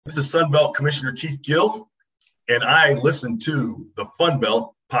This is FunBelt Commissioner Keith Gill, and I listen to the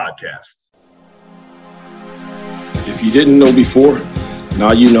FunBelt podcast. If you didn't know before,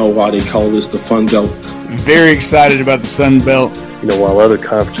 now you know why they call this the FunBelt. Very excited about the Sun Belt. You know, while other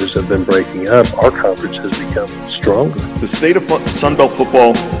conferences have been breaking up, our conference has become stronger. The state of Sunbelt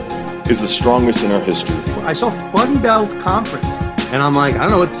football is the strongest in our history. I saw FunBelt Conference, and I'm like, I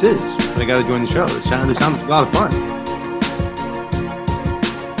don't know what this is. I got to join the show. This sounds a lot of fun.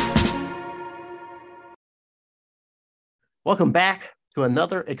 Welcome back to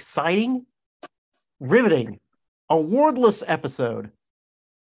another exciting, riveting, awardless episode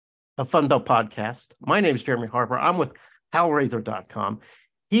of FunBelt Podcast. My name is Jeremy Harper. I'm with HowlRaiser.com.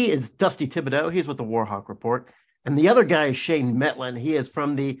 He is Dusty Thibodeau. He's with the Warhawk Report. And the other guy is Shane Metlin. He is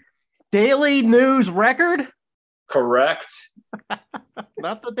from the Daily News Record. Correct.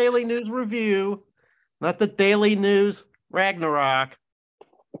 Not the Daily News Review. Not the Daily News Ragnarok.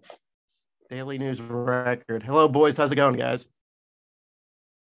 Daily News Record. Hello, boys. How's it going, guys?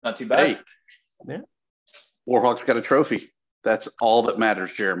 Not too bad. Hey. Yeah. Warhawks got a trophy. That's all that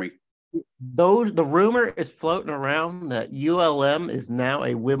matters, Jeremy. The rumor is floating around that ULM is now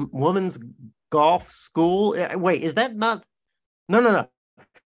a women's golf school. Wait, is that not? No.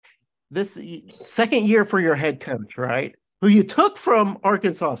 This second year for your head coach, right? Who you took from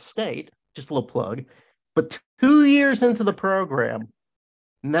Arkansas State, just a little plug, but 2 years into the program,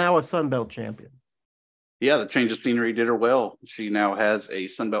 now a Sun Belt champion. Yeah, the change of scenery did her well. She now has a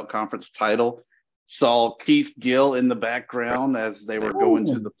Sun Belt Conference title. Saw Keith Gill in the background as they were going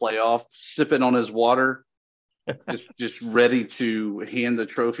to the playoff, sipping on his water, just ready to hand the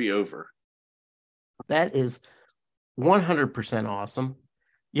trophy over. That is 100% awesome.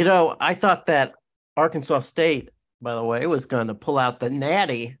 You know, I thought that Arkansas State, by the way, was going to pull out the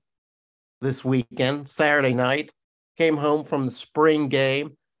natty this weekend, Saturday night. Came home from the spring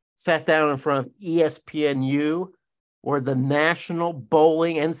game, sat down in front of ESPNU, where the National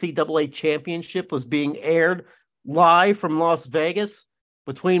Bowling NCAA Championship was being aired live from Las Vegas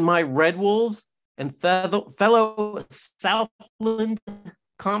between my Red Wolves and fellow Southland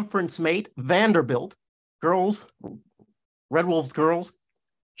Conference mate Vanderbilt. Girls, Red Wolves girls,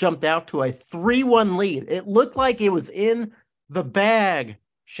 jumped out to a 3-1 lead. It looked like it was in the bag,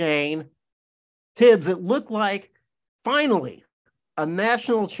 Shane. Tibbs, it looked like finally a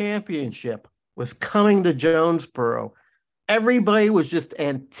national championship was coming to Jonesboro. Everybody was just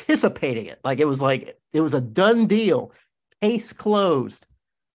anticipating it. Like it was a done deal. Case closed.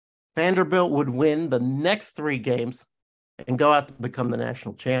 Vanderbilt would win the next 3 games and go out to become the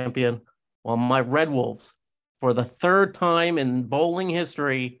national champion, while my Red Wolves, for the 3rd time in bowling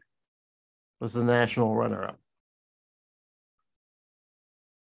history, was the national runner-up.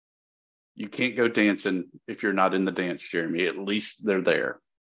 You can't go dancing if you're not in the dance, Jeremy. At least they're there.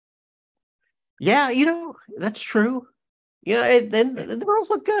 Yeah, you know, that's true. Yeah, and the girls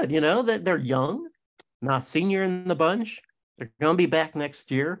look good, you know, that they're young, not senior in the bunch. They're going to be back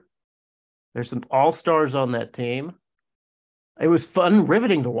next year. There's some all-stars on that team. It was fun,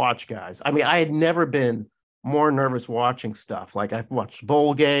 riveting to watch, guys. I mean, I had never been more nervous watching stuff. Like I've watched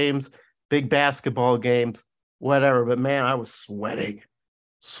bowl games, big basketball games, whatever. But man, I was sweating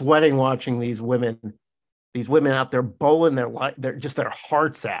watching these women out there bowling their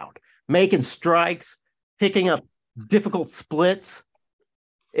hearts out, making strikes, picking up difficult splits.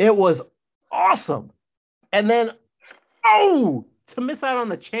 It was awesome. And then, to miss out on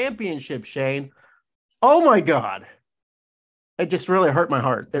the championship, Shane. Oh my God. It just really hurt my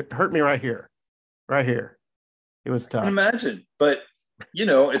heart. It hurt me right here. It was tough. I can imagine. But, you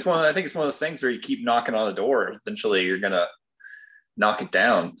know, I think it's one of those things where you keep knocking on the door. Eventually you're going to knock it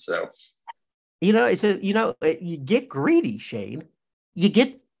down. So, you know, you get greedy, Shane. You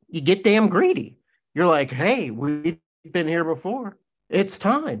get damn greedy. You're like, hey, we've been here before. It's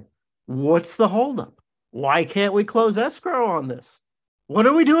time. What's the holdup? Why can't we close escrow on this? What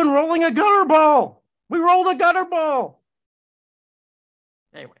are we doing rolling a gutter ball? We rolled a gutter ball.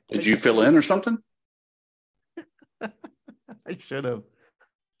 Anyway. Did you fill in or something? I should have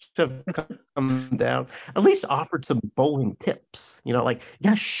come down. At least offered some bowling tips. You know, like,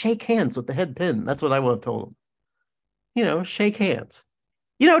 yeah, shake hands with the head pin. That's what I would have told him. You know, shake hands.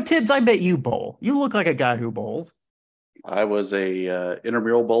 You know, Tibbs, I bet you bowl. You look like a guy who bowls. I was a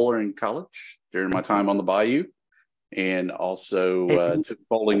intramural bowler in college during my time on the Bayou, and also took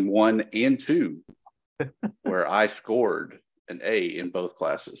bowling 1 and 2, where I scored an A in both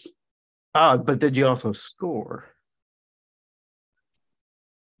classes. But did you also score?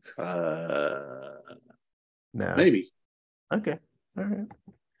 No. Maybe. Okay. All right.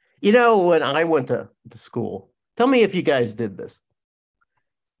 You know, when I went to school, tell me if you guys did this.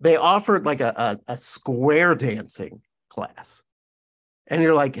 they offered like a square dancing class. And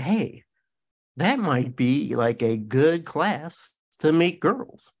you're like, hey, that might be like a good class to meet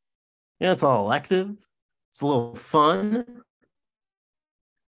girls. It's all elective. It's a little fun.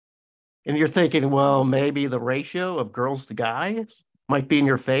 And you're thinking, well, maybe the ratio of girls to guys might be in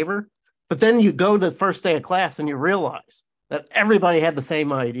your favor. But then you go to the first day of class and you realize that everybody had the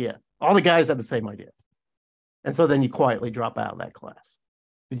same idea. All the guys had the same idea. And so then you quietly drop out of that class.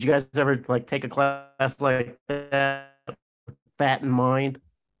 Did you guys ever like take a class like that with that in mind?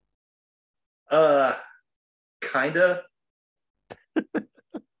 Kinda.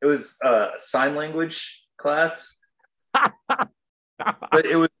 It was a sign language class. But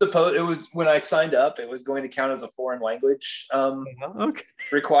it was when I signed up, it was going to count as a foreign language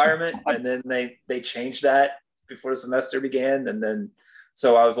requirement. And then they changed that before the semester began. And then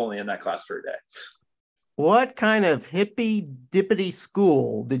so I was only in that class for a day. What kind of hippy dippity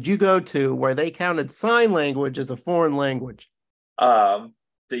school did you go to where they counted sign language as a foreign language? The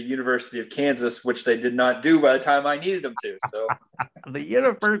University of Kansas, which they did not do by the time I needed them to. So the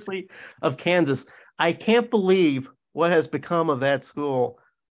University of Kansas. I can't believe what has become of that school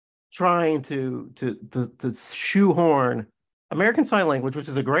trying to shoehorn American Sign Language, which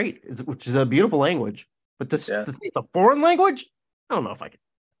is a beautiful language, but to say it's a foreign language, I don't know if I can.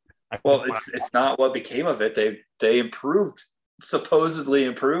 Well, it's not what became of it. They supposedly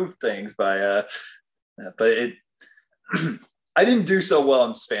improved things by but it I didn't do so well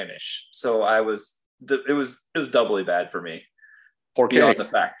in Spanish, so it was doubly bad for me. Beyond the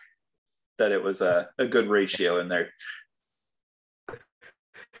fact that it was a good ratio in there. Let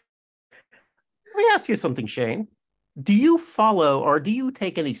me ask you something, Shane. Do you follow or do you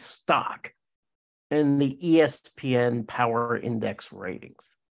take any stock in the ESPN Power Index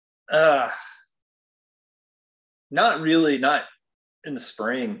ratings? Not really, not in the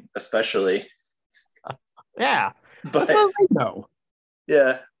spring, especially. Yeah. But that's what they know.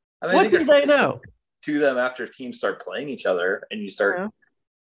 Yeah. I mean, what do they know? To them after teams start playing each other and you start,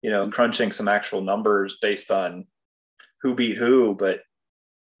 crunching some actual numbers based on who beat who. But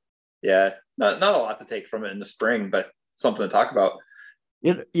yeah, not a lot to take from it in the spring, but something to talk about.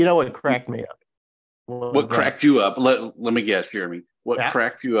 You know what cracked me up? What cracked you up? Let me guess, Jeremy. What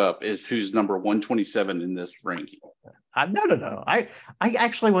cracked you up is who's number 127 in this ranking. No. I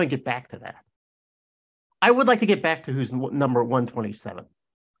actually want to get back to that. I would like to get back to who's number 127.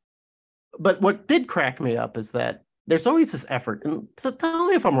 But what did crack me up is that there's always this effort, and tell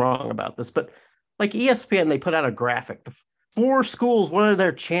me if I'm wrong about this, but like ESPN, they put out a graphic. The 4 schools, what are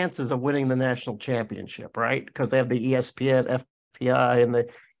their chances of winning the national championship, right? Because they have the ESPN, FPI, and they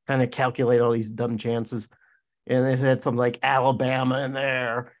kind of calculate all these dumb chances. And it had something like Alabama in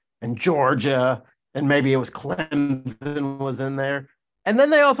there, and Georgia, and maybe it was Clemson was in there. And then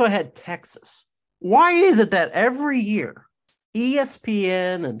they also had Texas. Why is it that every year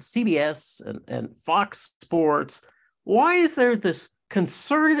ESPN and CBS and Fox Sports, why is there this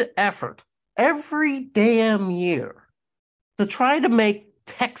concerted effort every damn year to try to make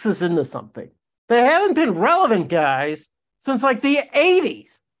Texas into something? They haven't been relevant, guys, since like the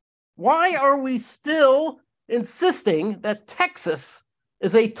 80s. Why are we still insisting that Texas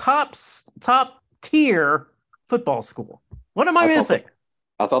is a top tier football school? What am I missing?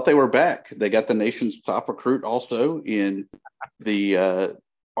 I thought they were back. They got the nation's top recruit also in the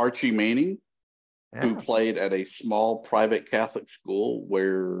Archie Manning, who played at a small private Catholic school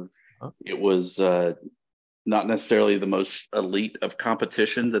where it was not necessarily the most elite of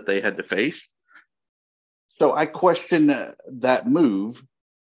competition that they had to face. So I question that move.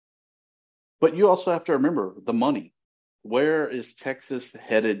 But you also have to remember the money. Where is Texas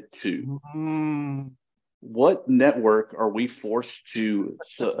headed to? What network are we forced to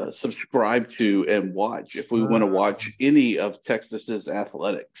subscribe to and watch if we want to watch any of Texas's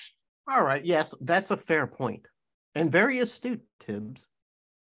athletics? All right. Yes, that's a fair point. And very astute, Tibbs.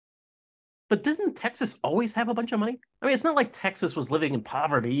 But didn't Texas always have a bunch of money? I mean, it's not like Texas was living in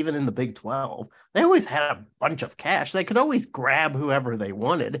poverty, even in the Big 12. They always had a bunch of cash. They could always grab whoever they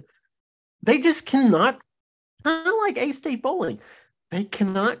wanted. They just cannot, kind of like A-State bowling, they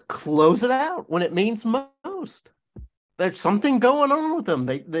cannot close it out when it means most. There's something going on with them.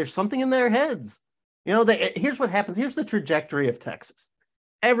 There's something in their heads. Here's what happens. Here's the trajectory of Texas.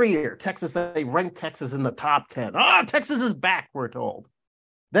 Every year, they rank Texas in the top 10. Texas is back, we're told.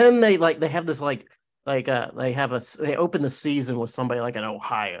 Then they have this they open the season with somebody like an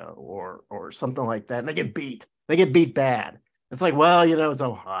Ohio or something like that, and they get beat. They get beat bad. It's like, well, it's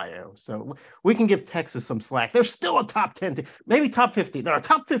Ohio, so we can give Texas some slack. They're still a top 10 team, maybe top 15. They're a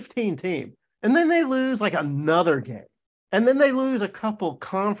top 15 team. And then they lose like another game. And then they lose a couple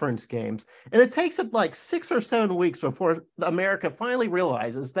conference games. And it takes up like 6 or 7 weeks before America finally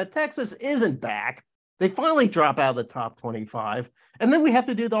realizes that Texas isn't back. They finally drop out of the top 25. And then we have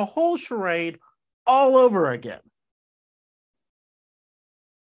to do the whole charade all over again.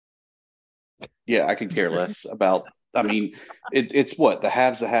 Yeah, I could care less about. I mean, it's what the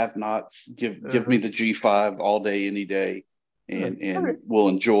haves, the have-nots. Give me the G5 all day, any day, and we'll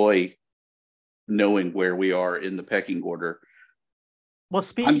enjoy knowing where we are in the pecking order. Well,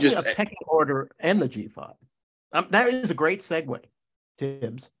 speaking of pecking order and the G5, that is a great segue,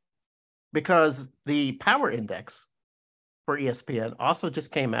 Tibbs, because the power index for ESPN also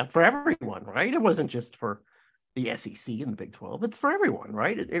just came out for everyone, right? It wasn't just for the SEC and the Big 12. It's for everyone,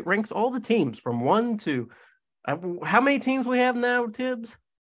 right? It ranks all the teams from 1 to how many teams we have now, Tibbs?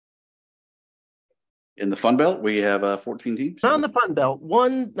 In the Fun Belt, we have 14 teams. Not in the Fun Belt.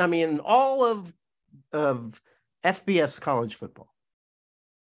 All of FBS college football.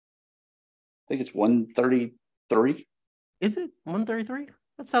 I think it's 133. Is it 133?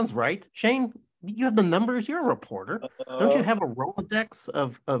 That sounds right. Shane, you have the numbers. You're a reporter. Don't you have a Rolodex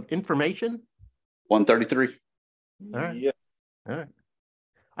of information? 133. All right. Yeah. All right.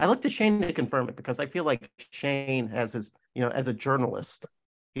 I looked to Shane to confirm it because I feel like Shane has his, as a journalist,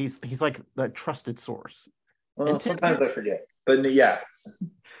 he's like the trusted source. Well, sometimes I forget, but yeah.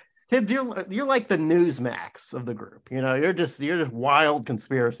 Tibbs, you're like the Newsmax of the group. You're just wild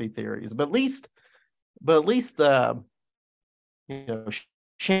conspiracy theories. But at least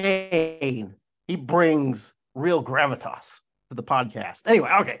Shane, he brings real gravitas to the podcast. Anyway,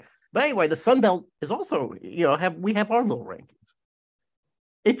 okay. But anyway, the Sun Belt is also, we have our little rankings.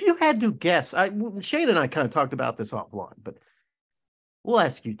 If you had to guess, Shane and I kind of talked about this offline, but we'll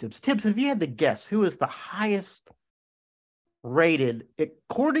ask you, Tibbs. Tibbs, if you had to guess who is the highest rated,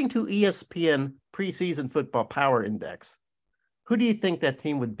 according to ESPN preseason football power index, who do you think that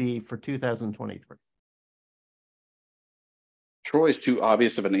team would be for 2023? Troy is too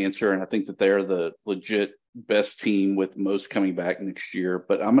obvious of an answer, and I think that they're the legit best team with most coming back next year.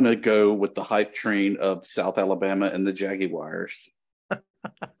 But I'm going to go with the hype train of South Alabama and the Jaguars.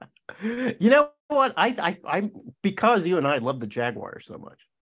 You know what? I'm because you and I love the Jaguars so much,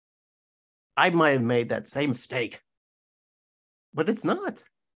 I might have made that same mistake. But it's not.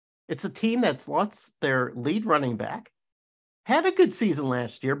 It's a team that's lost their lead running back, had a good season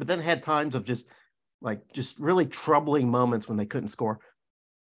last year, but then had times of just really troubling moments when they couldn't score.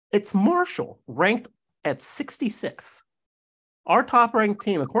 It's Marshall, ranked at 66th. Our top ranked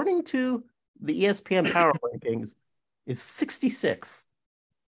team, according to the ESPN Power Rankings, is 66th.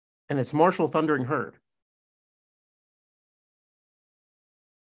 And it's Marshall Thundering Herd.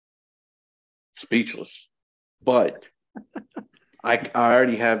 Speechless. But I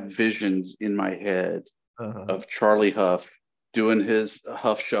already have visions in my head of Charlie Huff doing his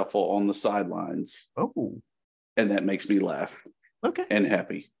Huff shuffle on the sidelines. Oh. And that makes me laugh. Okay. And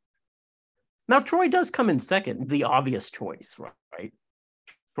happy. Now, Troy does come in second, the obvious choice, right?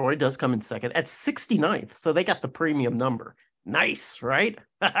 Troy does come in second at 69th. So they got the premium number. Nice, right?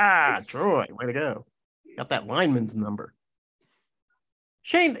 Troy, way to go. Got that lineman's number.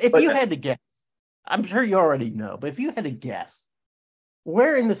 Shane, if you had to guess, I'm sure you already know, but if you had to guess,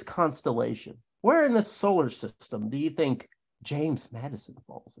 where in this constellation, where in this solar system do you think James Madison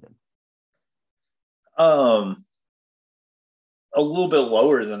falls in? A little bit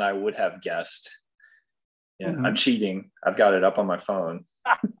lower than I would have guessed. Yeah, I'm cheating. I've got it up on my phone.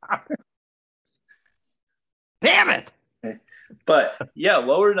 Damn it! But yeah,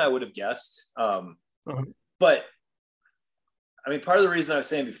 lower than I would have guessed. But I mean, part of the reason I was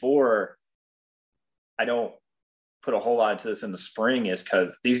saying before, I don't put a whole lot into this in the spring is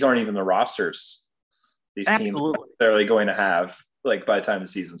because these aren't even the rosters these teams are necessarily going to have by the time the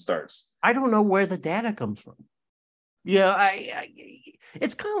season starts. I don't know where the data comes from.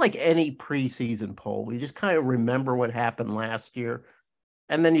 It's kind of like any preseason poll. You just kind of remember what happened last year,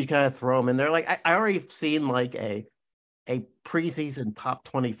 and then you kind of throw them in there. I already seen a preseason top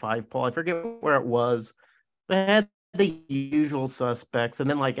 25 poll. I forget where it was. They had the usual suspects. And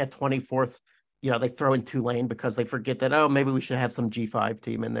then at 24th, they throw in Tulane because they forget that, maybe we should have some G5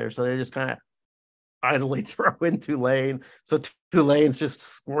 team in there. So they just kind of idly throw in Tulane. So Tulane's just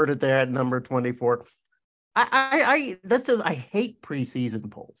squirted there at number 24. I hate preseason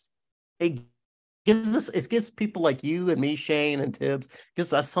polls. It gives people like you and me, Shane and Tibbs,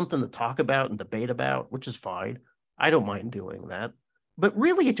 gives us something to talk about and debate about, which is fine. I don't mind doing that, but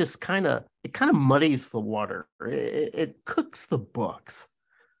really it just kind of muddies the water. It cooks the books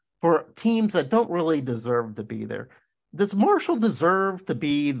for teams that don't really deserve to be there. does Marshall deserve to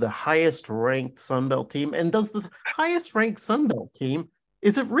be the highest ranked Sun Belt team? And does the highest ranked Sun Belt team,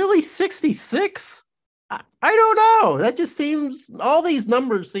 is it really 66? I don't know. That just seems, all these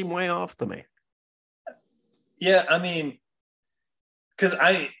numbers seem way off to me. Yeah, I mean, because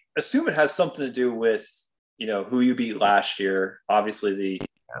I assume it has something to do with, who you beat last year. Obviously, the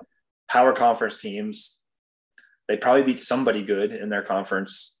power conference teams, they probably beat somebody good in their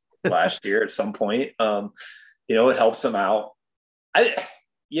conference last year at some point. It helps them out.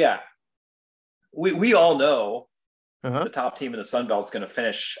 We all know the top team in the Sun Belt is going to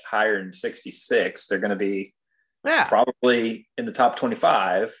finish higher than 66. They're going to be probably in the top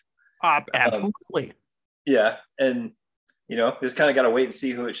 25. Absolutely. And just kind of got to wait and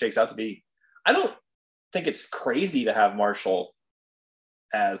see who it shakes out to be. I don't think it's crazy to have Marshall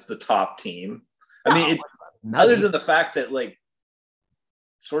as the top team. I mean, other than the fact that,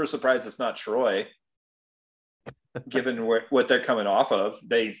 sort of surprised it's not Troy, given what they're coming off of.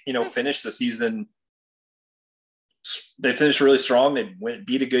 They've, finished the season. They finished really strong. They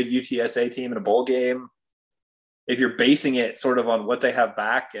beat a good UTSA team in a bowl game. If you're basing it sort of on what they have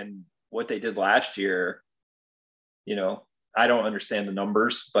back and what they did last year, I don't understand the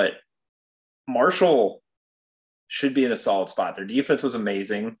numbers, but Marshall should be in a solid spot. Their defense was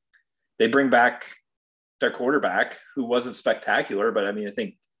amazing. They bring back their quarterback, who wasn't spectacular, but I mean, I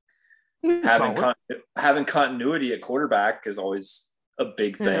think having continuity at quarterback is always a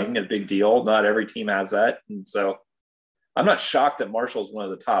big thing, a big deal. Not every team has that. And so I'm not shocked that Marshall's one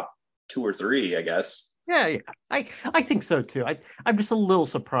of the top 2 or 3, I guess. Yeah. I think so too. I'm just a little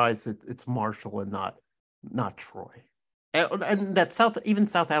surprised that it's Marshall and not Troy. And that South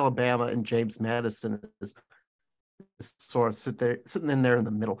Alabama and James Madison is sort of sitting in there in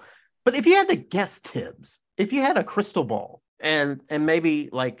the middle. But if you had to guess, Tibbs, if you had a crystal ball and maybe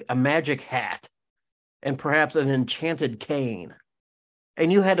like a magic hat and perhaps an enchanted cane,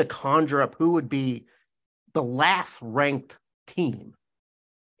 and you had to conjure up who would be the last ranked team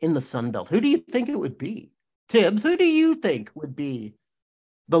in the Sun Belt, who do you think it would be? Tibbs, who do you think would be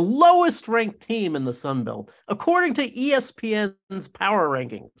the lowest ranked team in the Sun Belt, according to ESPN's power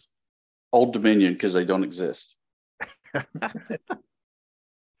rankings? Old Dominion, because they don't exist.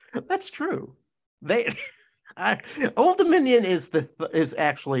 That's true. Old Dominion is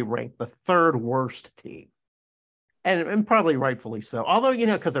actually ranked the 3rd worst team, and probably rightfully so. Although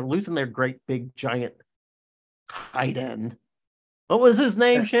because they're losing their great big giant tight end. What was his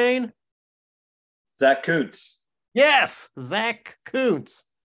name, Shane? Zach Kuntz. Yes, Zach Kuntz.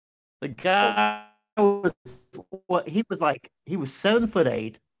 The guy was he was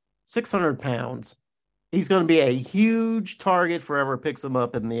 7'8", 600 pounds. He's going to be a huge target for whoever picks him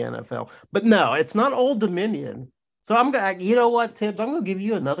up in the NFL. But no, it's not Old Dominion. So I'm going. You know what, Tibbs? I'm going to give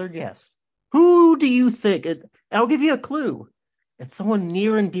you another guess. Who do you think? I'll give you a clue. It's someone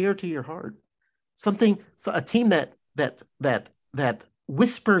near and dear to your heart. A team that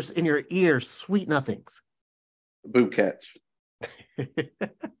whispers in your ear sweet nothings. Boobcats.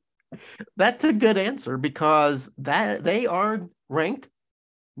 That's a good answer, because they are ranked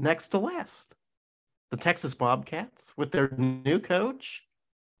next to last. The Texas Bobcats, with their new coach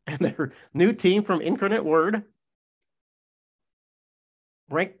and their new team from Incarnate Word,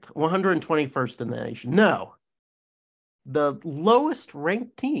 ranked 121st in the nation. No, the lowest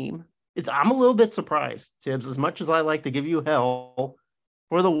ranked team. I'm a little bit surprised, Tibbs, as much as I like to give you hell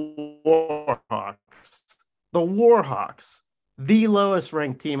for the Warhawks. The Warhawks, the lowest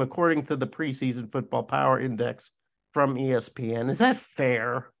ranked team according to the preseason football power index from ESPN. Is that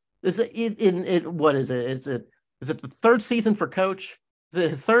fair? Is it what is it? Is it the 3rd season for Coach? Is it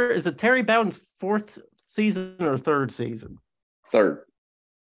his 3rd? Is it Terry Bowden's 4th season or 3rd season? 3rd.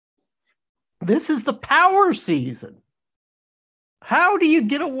 This is the power season. How do you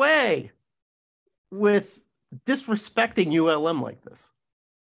get away with disrespecting ULM like this?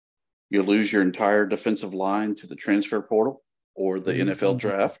 You lose your entire defensive line to the transfer portal or the NFL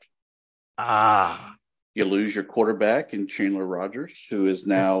draft. You lose your quarterback in Chandler Rogers, who is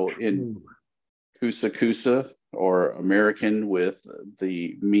now in Kusa or American with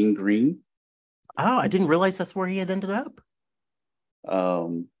the Mean Green. Oh, I didn't realize that's where he had ended up.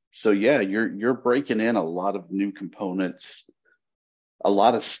 So yeah, you're breaking in a lot of new components, a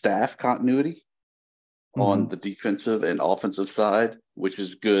lot of staff continuity on the defensive and offensive side, which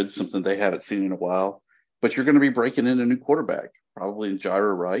is good, something they haven't seen in a while. But you're going to be breaking in a new quarterback, probably in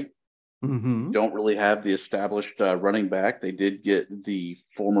Jairo Wright. Don't really have the established running back. They did get the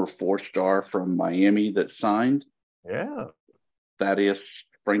former 4-star from Miami that signed. Yeah. Thaddeus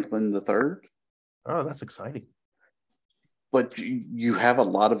Franklin III. Oh, that's exciting. But you have a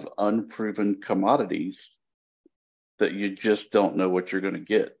lot of unproven commodities that you just don't know what you're going to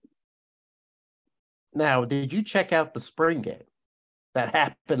get. Now, did you check out the spring game that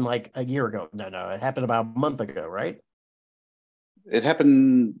happened like a year ago? No, it happened about a month ago, right? It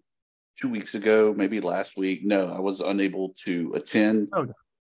happened 2 weeks ago, maybe last week. No, I was unable to attend. Okay.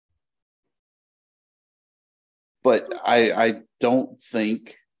 But I don't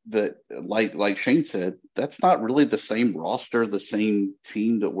think that, like Shane said, that's not really the same roster, the same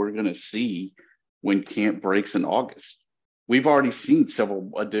team that we're going to see when camp breaks in August. We've already seen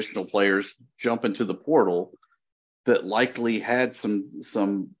several additional players jump into the portal that likely had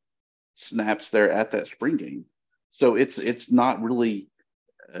some snaps there at that spring game. So it's not really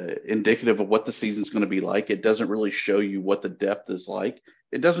indicative of what the season's going to be like. It doesn't really show you what the depth is like.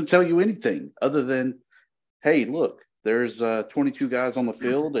 It doesn't tell you anything other than, hey, look, there's 22 guys on the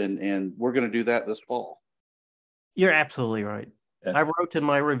field, and we're going to do that this fall. You're absolutely right. Yeah. I wrote in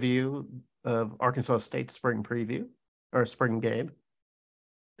my review of Arkansas State's spring preview or spring game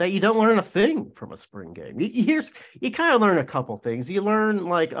that you don't learn a thing from a spring game. You kind of learn a couple things. You learn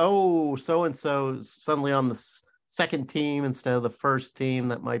like, oh, so-and-so's suddenly on the second team instead of the first team.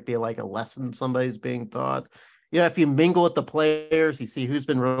 That might be like a lesson somebody's being taught. If you mingle with the players, you see who's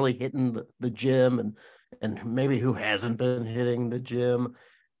been really hitting the gym and maybe who hasn't been hitting the gym.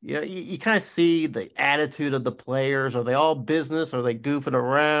 You kind of see the attitude of the players. Are they all business? Are they goofing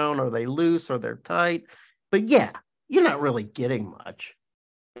around? Are they loose? Are they tight? But yeah, you're not really getting much.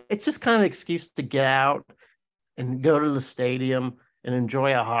 It's just kind of an excuse to get out and go to the stadium and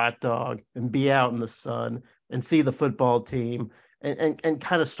enjoy a hot dog and be out in the sun and see the football team and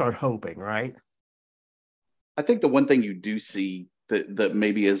kind of start hoping, right? I think the one thing you do see that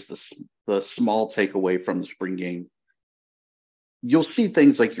maybe is the small takeaway from the spring game, you'll see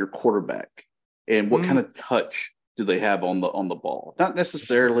things like your quarterback and what kind of touch do they have on the ball. Not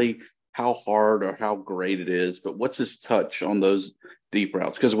necessarily how hard or how great it is, but what's his touch on those deep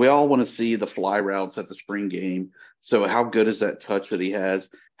routes? Because we all want to see the fly routes at the spring game. So how good is that touch that he has?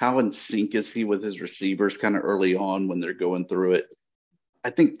 How in sync is he with his receivers kind of early on when they're going through it? I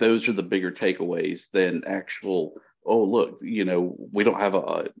think those are the bigger takeaways than actual, oh, look, we don't have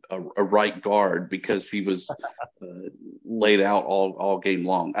a right guard because he was laid out all game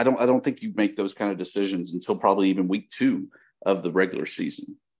long. I don't think you make those kind of decisions until probably even week 2 of the regular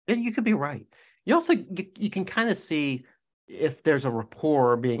season. And you could be right. You also you can kind of see if there's a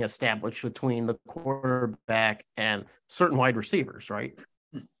rapport being established between the quarterback and certain wide receivers, right?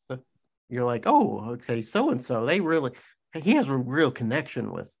 You're like, oh, okay, so-and-so, he has a real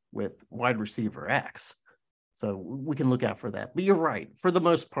connection with wide receiver X. So we can look out for that. But you're right. For the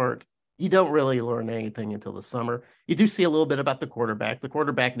most part, you don't really learn anything until the summer. You do see a little bit about the quarterback. The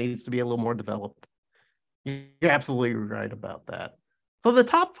quarterback needs to be a little more developed. You're absolutely right about that. So the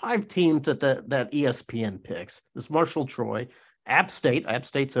top 5 teams that ESPN picks is Marshall Troy, App State. App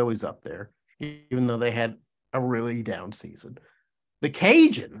State's always up there, even though they had a really down season. The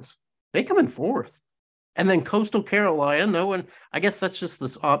Cajuns, they come in 4th. And then Coastal Carolina, I guess that's just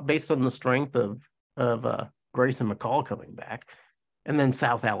this based on the strength of Grayson McCall coming back. And then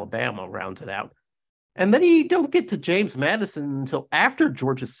South Alabama rounds it out. And then you don't get to James Madison until after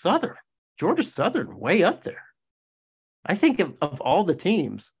Georgia Southern. Georgia Southern way up there. I think of all the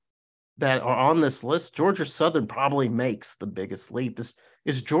teams that are on this list, Georgia Southern probably makes the biggest leap.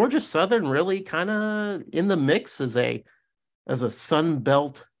 Is Georgia Southern really kind of in the mix as a Sun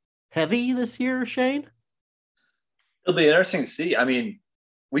Belt heavy this year, Shane? It'll be interesting to see. I mean,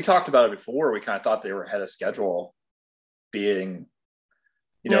 we talked about it before. We kind of thought they were ahead of schedule, being,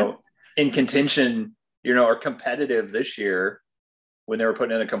 in contention, or competitive this year when they were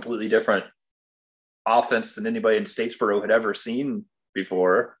putting in a completely different offense than anybody in Statesboro had ever seen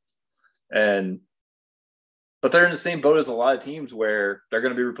before. But they're in the same boat as a lot of teams where they're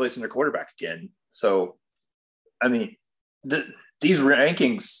going to be replacing their quarterback again. So, I mean, these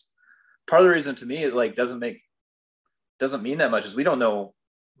rankings, part of the reason to me it doesn't mean that much is we don't know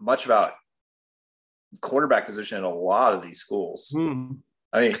much about quarterback position in a lot of these schools.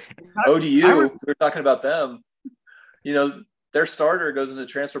 I mean, ODU, we were talking about them, their starter goes into the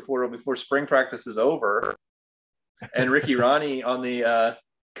transfer portal before spring practice is over. And Ricky Ronnie on the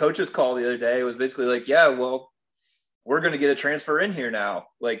coach's call the other day was basically like, yeah, well, we're going to get a transfer in here now,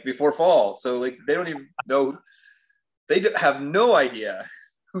 before fall. So they don't even know. They have no idea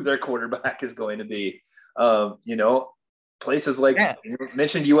who their quarterback is going to be. Places like you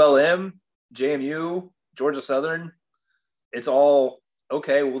mentioned ULM, JMU, Georgia Southern, it's all,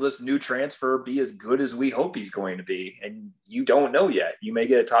 okay, will this new transfer be as good as we hope he's going to be? And you don't know yet. You may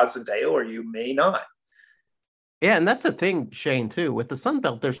get a Todd Centeio or you may not. Yeah, and that's the thing, Shane, too. With the Sun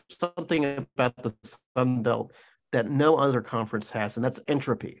Belt, there's something about the Sun Belt that no other conference has, and that's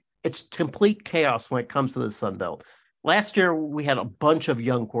entropy. It's complete chaos when it comes to the Sun Belt. Last year, we had a bunch of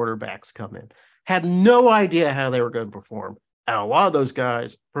young quarterbacks come in, had no idea how they were going to perform. And a lot of those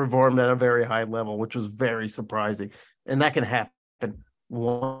guys performed at a very high level, which was very surprising. And that can happen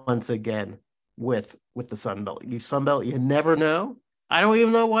once again with the Sun Belt. Sun Belt, you never know. I don't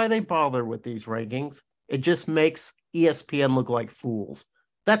even know why they bother with these rankings. It just makes ESPN look like fools.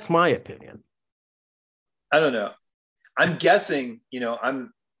 That's my opinion. I don't know. I'm guessing,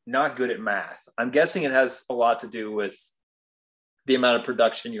 I'm not good at math. I'm guessing it has a lot to do with the amount of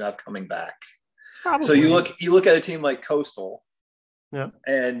production you have coming back. Probably. So you look at a team like Coastal, yeah,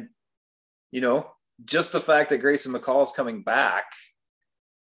 and just the fact that Grayson McCall is coming back,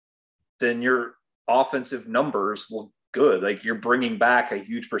 then your offensive numbers look good. Like you're bringing back a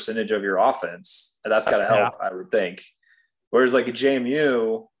huge percentage of your offense, and that's got to help, I would think. Whereas like a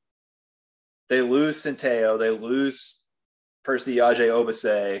JMU, they lose Centeo, they lose Percy Yaje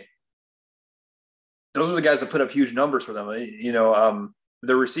Obase. Those are the guys that put up huge numbers for them.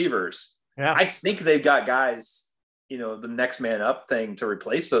 The receivers. Yeah. I think they've got guys, the next man up thing to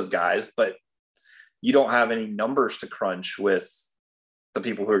replace those guys, but you don't have any numbers to crunch with the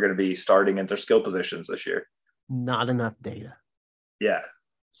people who are going to be starting at their skill positions this year. Not enough data. Yeah.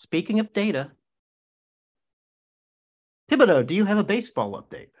 Speaking of data, Thibodeau, do you have a baseball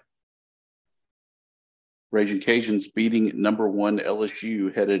update? Raging Cajuns beating number 1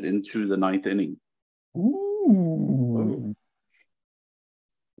 LSU headed into the 9th inning. Ooh.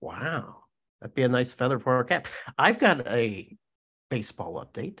 Wow. That'd be a nice feather for our cap. I've got a baseball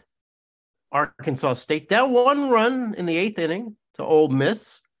update. Arkansas State down 1 run in the 8th inning to Ole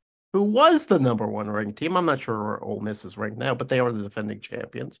Miss, who was the number 1 ranked team. I'm not sure where Ole Miss is ranked now, but they are the defending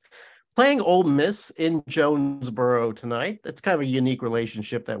champions. Playing Ole Miss in Jonesboro tonight. That's kind of a unique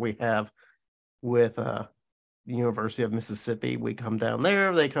relationship that we have with the University of Mississippi. We come down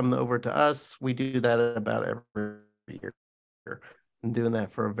there, they come over to us. We do that about every year. Been doing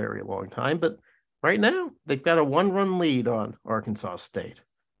that for a very long time. But right now, they've got a 1-run lead on Arkansas State.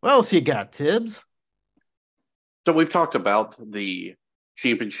 What else you got, Tibbs? So we've talked about the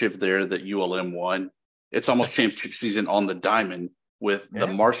championship there that ULM won. It's almost championship season on the diamond with the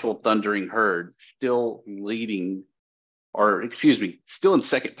Marshall Thundering Herd still leading, still in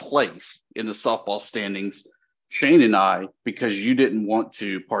second place in the softball standings. Shane and I, because you didn't want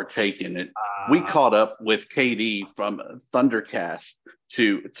to partake in it, we caught up with KD from Thundercast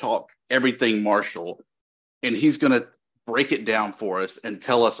to talk everything Marshall, and he's going to break it down for us and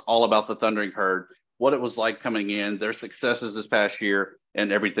tell us all about the Thundering Herd, what it was like coming in, their successes this past year,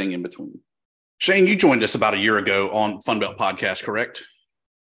 and everything in between. Shane, you joined us about a year ago on FunBelt Podcast, correct?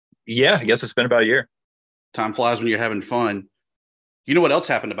 Yeah, I guess it's been about a year. Time flies when you're having fun. You know what else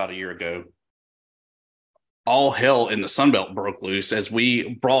happened about a year ago? All hell in the Sun Belt broke loose as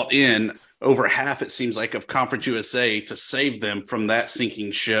we brought in over half, it seems like, of Conference USA to save them from that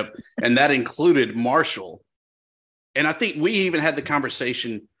sinking ship, and that included Marshall. And I think we even had the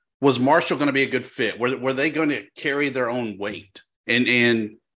conversation, was Marshall going to be a good fit? Were they going to carry their own weight?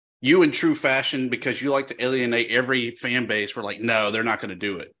 And you, in true fashion, because you like to alienate every fan base, were like, no, they're not going to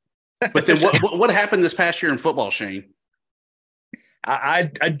do it. But then what happened this past year in football, Shane? I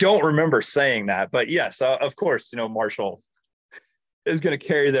don't remember saying that, but yes, of course, Marshall is going to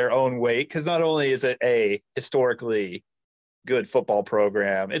carry their own weight because not only is it a historically good football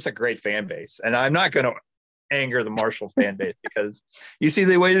program, it's a great fan base. And I'm not going to anger the Marshall fan base because you see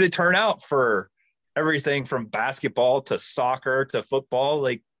the way they turn out for everything from basketball to soccer to football.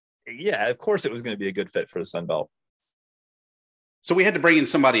 Like, yeah, of course it was going to be a good fit for the Sun Belt. So we had to bring in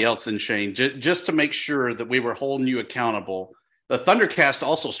somebody else then, Shane, just to make sure that we were holding you accountable. The Thundercast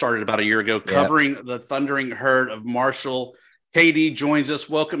also started about a year ago covering the Thundering Herd of Marshall. KD joins us.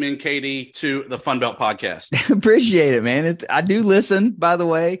 Welcome in, KD, to the FunBelt Podcast. Appreciate it, man. I do listen, by the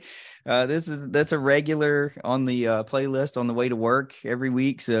way. That's a regular on the playlist on the way to work every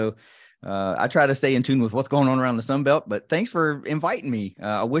week. So I try to stay in tune with what's going on around the Sun Belt. But thanks for inviting me.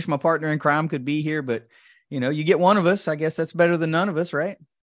 I wish my partner in crime could be here, but you get one of us. I guess that's better than none of us, right?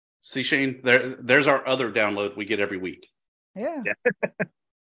 See, Shane, there's our other download we get every week. Yeah.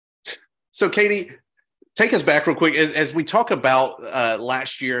 So, Katie, take us back real quick. As we talk about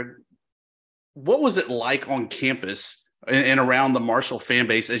last year, what was it like on campus and around the Marshall fan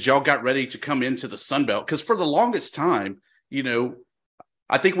base as y'all got ready to come into the Sun Belt? Because for the longest time,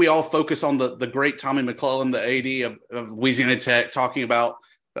 I think we all focus on the great Tommy McClellan, the AD of Louisiana Tech, talking about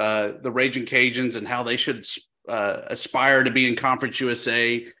the Raging Cajuns and how they should aspire to be in Conference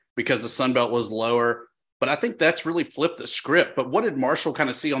USA because the Sun Belt was lower. But I think that's really flipped the script. But what did Marshall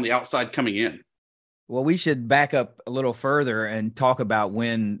kind of see on the outside coming in? Well, we should back up a little further and talk about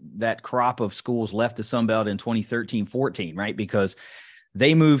when that crop of schools left the Sun Belt in 2013-14, right? Because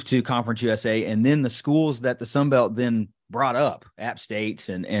they moved to Conference USA, and then the schools that the Sun Belt then brought up, App States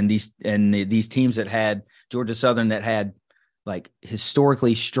and these teams that had Georgia Southern, that had like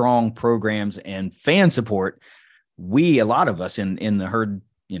historically strong programs and fan support. A lot of us in the herd,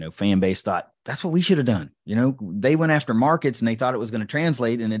 fan base thought that's what we should have done. They went after markets and they thought it was going to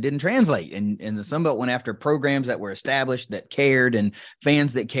translate, and it didn't translate. And the Sun Belt went after programs that were established, that cared, and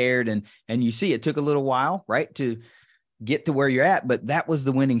fans that cared. And you see, it took a little while, right, to get to where you're at, but that was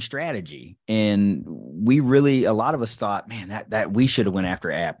the winning strategy. And a lot of us thought, man, that we should have went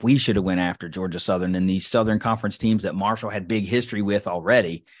after App. We should have went after Georgia Southern and these Southern Conference teams that Marshall had big history with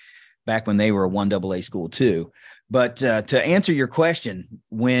already back when they were a 1AA school too. But to answer your question,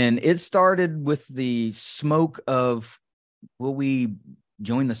 when it started with the smoke of, will we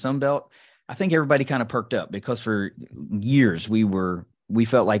join the Sun Belt? I think everybody kind of perked up, because for years we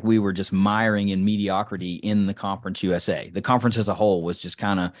felt like we were just miring in mediocrity in the Conference USA. The conference as a whole was just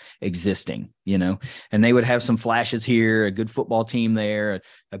kind of existing, and they would have some flashes here, a good football team there,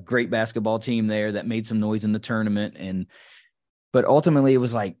 a great basketball team there that made some noise in the tournament. But ultimately it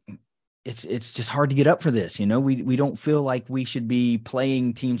was like, it's just hard to get up for this. We don't feel like we should be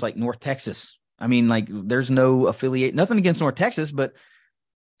playing teams like North Texas. I mean, like, there's no affiliate, nothing against North Texas, but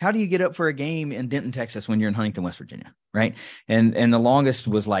how do you get up for a game in Denton, Texas when you're in Huntington, West Virginia, right? And the longest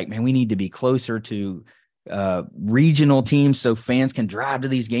was like, man, we need to be closer to regional teams so fans can drive to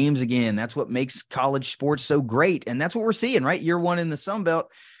these games again. That's what makes college sports so great. And that's what we're seeing, right? Year one in the Sun Belt,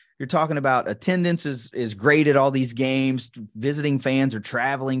 you're talking about attendance is great at all these games. Visiting fans are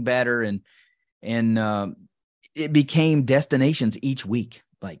traveling better. And it became destinations each week.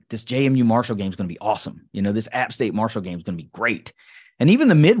 Like, this JMU Marshall game is going to be awesome. This App State Marshall game is going to be great. And even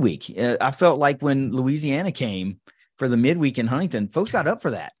the midweek, I felt like when Louisiana came for the midweek in Huntington, folks got up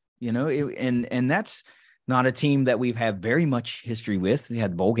for that, and that's not a team that we've had very much history with. They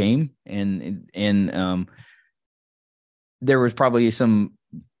had bowl game, and there was probably some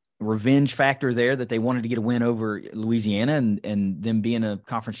revenge factor there that they wanted to get a win over Louisiana and them being a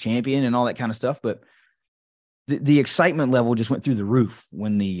conference champion and all that kind of stuff. But the excitement level just went through the roof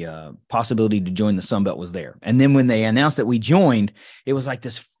when the possibility to join the Sun Belt was there. And then when they announced that we joined, it was like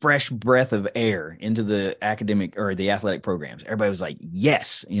this fresh breath of air into the academic or the athletic programs. Everybody was like,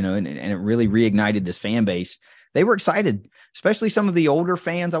 yes, and it really reignited this fan base. They were excited, especially some of the older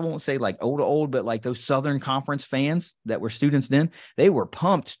fans. I won't say like old, but like those Southern Conference fans that were students then, they were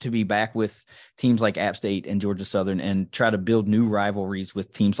pumped to be back with teams like App State and Georgia Southern and try to build new rivalries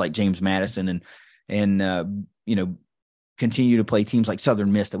with teams like James Madison and continue to play teams like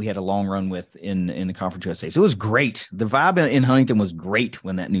Southern Miss that we had a long run with in the Conference USA. So it was great. The vibe in Huntington was great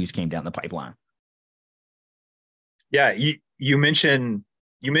when that news came down the pipeline. Yeah, you mentioned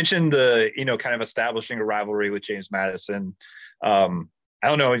the kind of establishing a rivalry with James Madison. I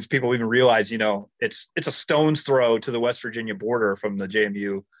don't know if people even realize it's a stone's throw to the West Virginia border from the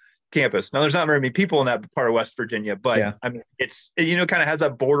JMU campus. Now, there's not very many people in that part of West Virginia, but yeah. I mean, it kind of has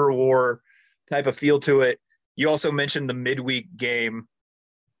that border war type of feel to it. You also mentioned the midweek game.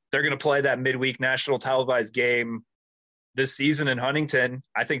 They're going to play that midweek national televised game this season in Huntington.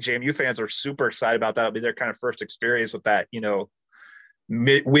 I think JMU fans are super excited about that. It'll be their kind of first experience with that,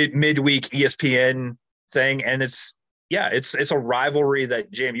 midweek ESPN thing. And it's a rivalry that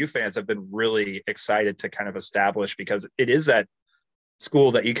JMU fans have been really excited to kind of establish, because it is that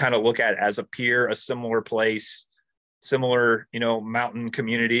school that you kind of look at as a peer, a similar place, similar, mountain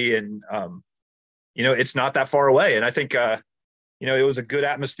community. And, it's not that far away. And I think, it was a good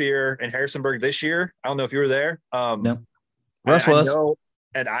atmosphere in Harrisonburg this year. I don't know if you were there. No. Russ was.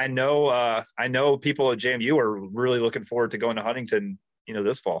 I know people at JMU are really looking forward to going to Huntington,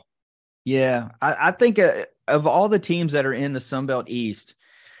 this fall. Yeah. I think of all the teams that are in the Sun Belt East,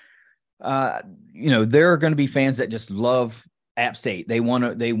 there are going to be fans that just love App State. They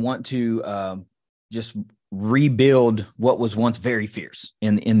want to just rebuild what was once very fierce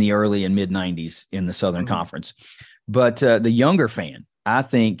in the early and mid 90s in the Southern Conference. But the younger fan, I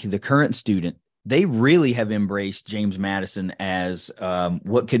think the current student, they really have embraced James Madison as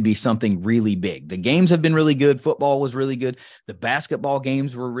what could be something really big. The games have been really good. Football was really good. The basketball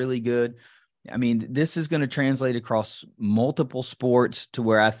games were really good. I mean, this is going to translate across multiple sports to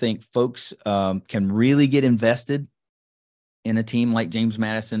where I think folks can really get invested in a team like James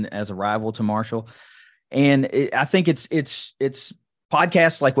Madison as a rival to Marshall. And I think it's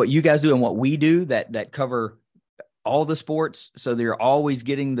podcasts like what you guys do and what we do that cover all the sports. So they're always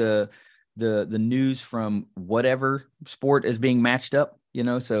getting the news from whatever sport is being matched up,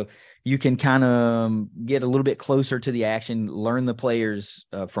 so you can kind of get a little bit closer to the action, learn the players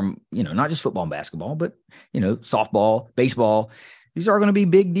from, not just football and basketball, but, softball, baseball. These are going to be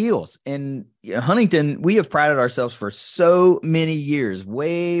big deals. And Huntington, we have prided ourselves for so many years,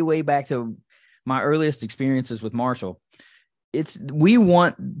 way, way back to my earliest experiences with Marshall. We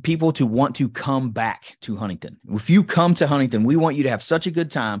want people to want to come back to Huntington. If you come to Huntington, we want you to have such a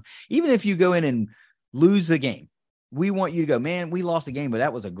good time. Even if you go in and lose the game, we want you to go, man, we lost the game, but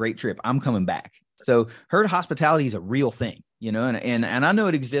that was a great trip. I'm coming back. So herd hospitality is a real thing, and I know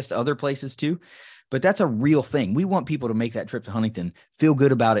it exists other places too, but that's a real thing. We want people to make that trip to Huntington, feel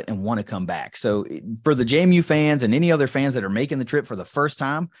good about it, and want to come back. So for the JMU fans and any other fans that are making the trip for the first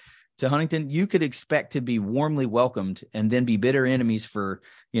time to Huntington, you could expect to be warmly welcomed and then be bitter enemies for,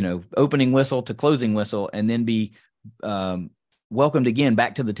 opening whistle to closing whistle, and then be welcomed again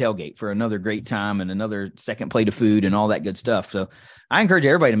back to the tailgate for another great time and another second plate of food and all that good stuff. So I encourage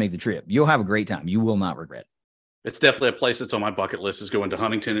everybody to make the trip. You'll have a great time. You will not regret. It's definitely a place that's on my bucket list, is going to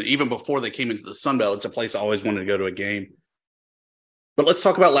Huntington. And even before they came into the Sun Belt, it's a place I always wanted to go to a game. But let's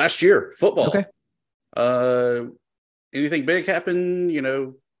talk about last year, football. Okay. Anything big happen,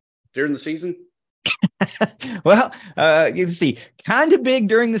 during the season? Well, you can see kind of big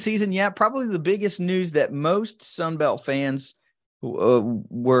during the season. Yeah, probably the biggest news that most Sunbelt fans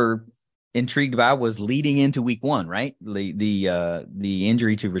were intrigued by was leading into week one, right? The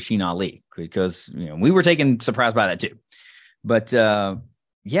injury to Rasheen Ali, because we were taken surprised by that too. But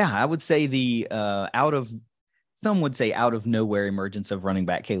I would say the some would say out of nowhere emergence of running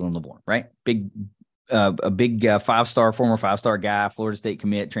back Kalen LeBourne, right? A big former five-star guy, Florida State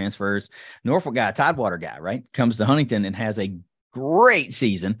commit, transfers, Norfolk guy, Tidewater guy, right? Comes to Huntington and has a great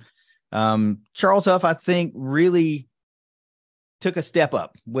season. Charles Huff, I think, really took a step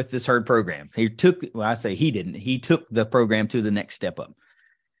up with this herd program. He took the program to the next step up.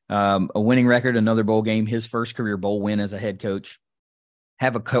 A winning record, another bowl game, his first career bowl win as a head coach.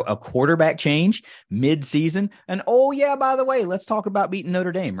 Have a quarterback change mid-season. And, by the way, let's talk about beating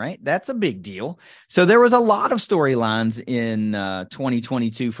Notre Dame, right? That's a big deal. So there was a lot of storylines in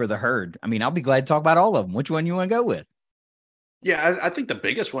 2022 for the herd. I mean, I'll be glad to talk about all of them. Which one you want to go with? Yeah, I think the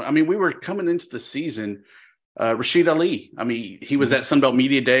biggest one, we were coming into the season, Rashid Ali. He was at Sunbelt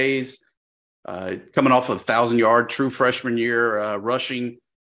Media Days, coming off a 1,000-yard true freshman year, rushing.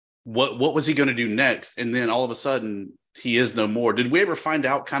 What was he going to do next? And then all of a sudden, he is no more. Did we ever find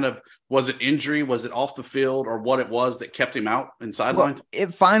out was it injury? Was it off the field, or what it was that kept him out and sidelined? Well,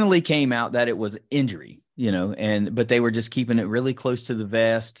 it finally came out that it was injury, but they were just keeping it really close to the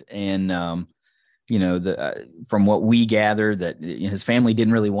vest. And, from what we gathered, that his family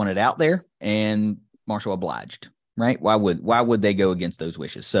didn't really want it out there, and Marshall obliged, right? Why would they go against those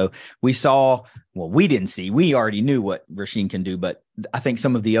wishes? So we already knew what Rasheen can do, but I think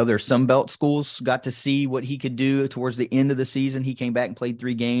some of the other Sunbelt schools got to see what he could do towards the end of the season. He came back and played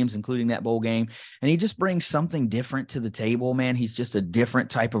 3 games, including that bowl game, and he just brings something different to the table, man. He's just a different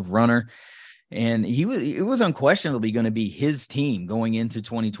type of runner. And it was unquestionably going to be his team going into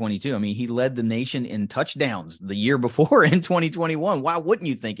 2022. He led the nation in touchdowns the year before in 2021. Why wouldn't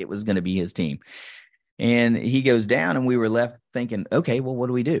you think it was going to be his team? And he goes down, and we were left thinking, okay, well, what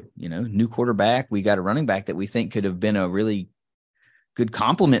do we do? New quarterback. We got a running back that we think could have been a really good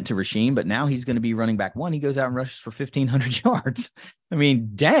compliment to Rasheen, but now he's going to be running back one. He goes out and rushes for 1,500 yards.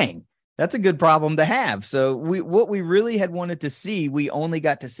 Dang, that's a good problem to have. So what we really had wanted to see, we only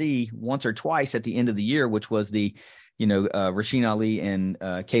got to see once or twice at the end of the year, which was the, Rasheen Ali and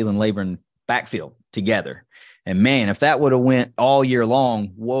Kalen Laburn backfield together. And man, if that would have went all year long,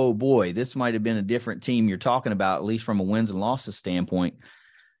 whoa, boy, this might have been a different team you're talking about, at least from a wins and losses standpoint.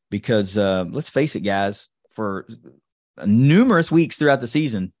 Because let's face it, guys, for numerous weeks throughout the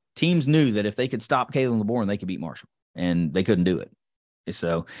season, teams knew that if they could stop Kalen LeBourne, they could beat Marshall, and they couldn't do it.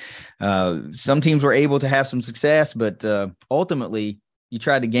 So some teams were able to have some success, but ultimately you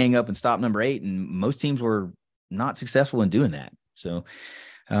tried to gang up and stop number 8, and most teams were not successful in doing that. So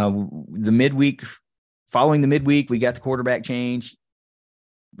following the midweek, we got the quarterback change.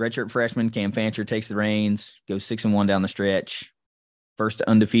 Redshirt freshman Cam Fancher takes the reins, goes 6-1 down the stretch. First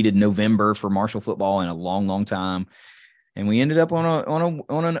undefeated November for Marshall football in a long, long time. And we ended up on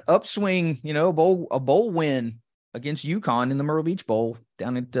an upswing, a bowl win against UConn in the Myrtle Beach Bowl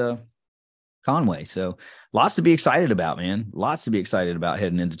down at Conway. So lots to be excited about, man. Lots to be excited about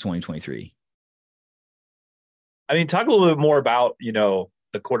heading into 2023. Talk a little bit more about,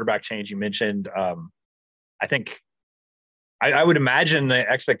 the quarterback change you mentioned. I think I would imagine the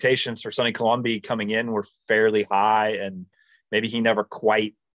expectations for Sonny Colombi coming in were fairly high, and maybe he never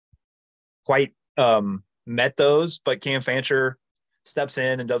quite met those. But Cam Fancher steps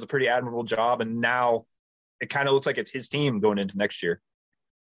in and does a pretty admirable job. And now it kind of looks like it's his team going into next year.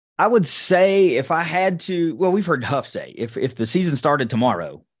 I would say if I had to, well, we've heard Huff say if the season started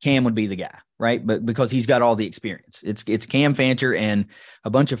tomorrow, Cam would be the guy, right? But because he's got all the experience, it's Cam Fancher and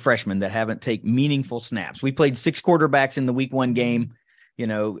a bunch of freshmen that haven't taken meaningful snaps. We played 6 quarterbacks in the week 1 game,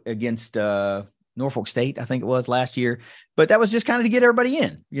 against Norfolk State, I think it was last year, but that was just kind of to get everybody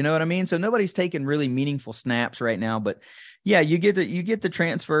in, you know what I mean? So nobody's taking really meaningful snaps right now, but yeah, you get the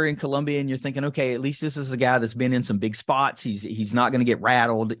transfer in Columbia and you're thinking, okay, at least this is a guy that's been in some big spots. He's not going to get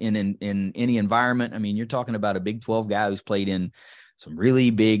rattled in any environment. I mean, you're talking about a Big 12 guy who's played in some really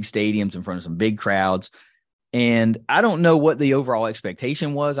big stadiums in front of some big crowds. And I don't know what the overall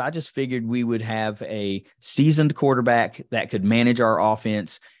expectation was. I just figured we would have a seasoned quarterback that could manage our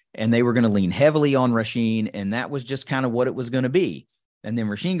offense, and they were going to lean heavily on Rasheen, and that was just kind of what it was going to be. And then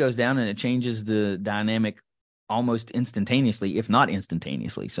Rasheen goes down and it changes the dynamic almost instantaneously, if not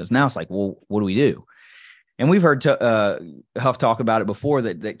instantaneously. So now it's like, well, what do we do? And we've heard Huff talk about it before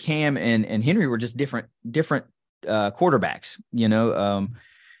that Cam and Henry were just different quarterbacks.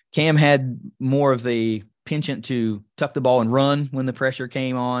 Cam had more of the penchant to tuck the ball and run when the pressure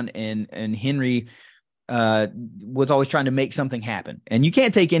came on, and Henry was always trying to make something happen. And you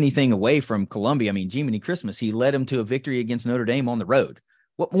can't take anything away from Columbia. I mean, Jiminy Christmas, he led him to a victory against Notre Dame on the road.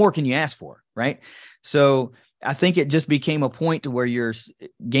 What more can you ask for, right? So I think it just became a point to where you're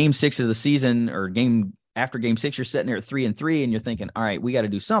game 6 of the season or after game 6, you're sitting there at 3-3 and you're thinking, all right, we got to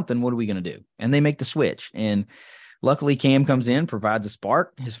do something. What are we going to do? And they make the switch. And luckily Cam comes in, provides a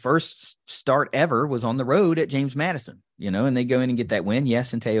spark. His first start ever was on the road at James Madison, and they go in and get that win.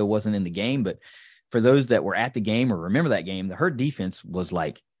 Yes, Centeio wasn't in the game, but for those that were at the game or remember that game, the Herd defense was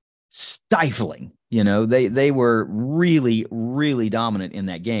like stifling. They were really, really dominant in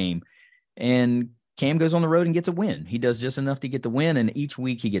that game. And Cam goes on the road and gets a win. He does just enough to get the win, and each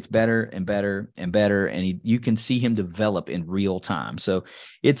week he gets better and better and better, and you can see him develop in real time. So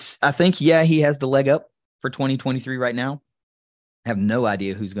I think, he has the leg up for 2023 right now. I have no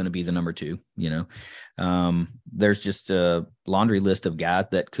idea who's going to be the number 2. There's just a laundry list of guys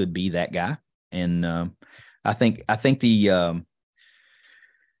that could be that guy. And I think the I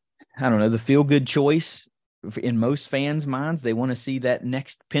don't know, the feel good choice in most fans' minds, they want to see that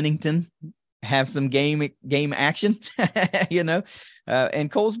next Pennington have some game action,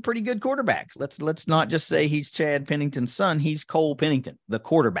 and Cole's a pretty good quarterback. Let's not just say he's Chad Pennington's son. He's Cole Pennington, the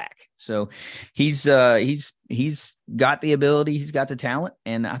quarterback. So he's got the ability, he's got the talent.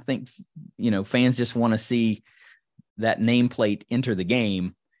 And I think, fans just want to see that nameplate enter the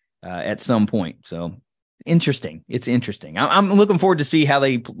game at some point. So interesting. It's interesting. I'm looking forward to see how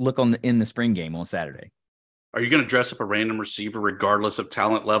they look in the spring game on Saturday. Are you going to dress up a random receiver regardless of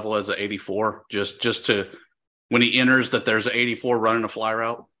talent level as an 84, just to when he enters that there's an 84 running a fly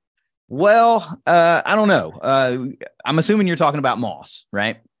route? Well, I don't know. I'm assuming you're talking about Moss,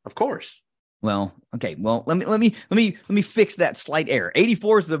 right? Of course. Well, okay. Well, let me fix that slight error.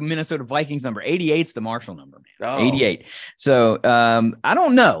 84 is the Minnesota Vikings number. 88 is the Marshall number, man. Oh. 88. So I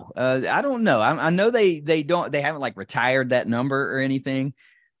don't know. I know they haven't like retired that number or anything.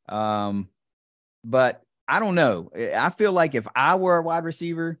 But I don't know. I feel like if I were a wide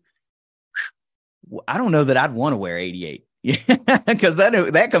receiver, I don't know that I'd want to wear 88 because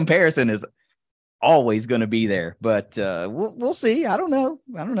that comparison is always going to be there. But we'll see. I don't know.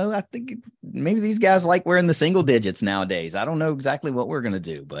 I think maybe these guys like wearing the single digits nowadays. I don't know exactly what we're going to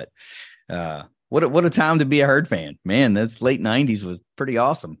do, but what a time to be a Herd fan, man. That's late 90s was pretty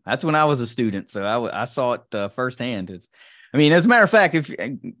awesome. That's when I was a student, so I saw it firsthand. As a matter of fact, if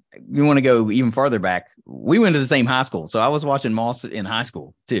you want to go even farther back, we went to the same high school. So I was watching Moss in high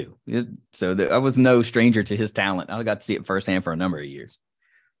school too. I was no stranger to his talent. I got to see it firsthand for a number of years.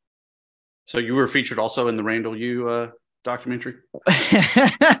 So you were featured also in the Randall U documentary?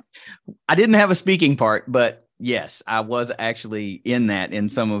 I didn't have a speaking part, but yes, I was actually in that in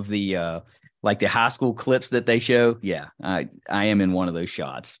some of the like the high school clips that they show. Yeah, I am in one of those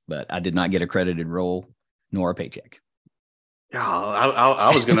shots, but I did not get a credited role nor a paycheck. Yeah,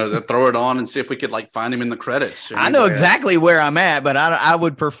 I was going to throw it on and see if we could like find him in the credits. I know exactly where I'm at, but I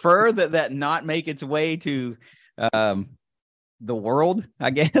would prefer that not make its way to the world,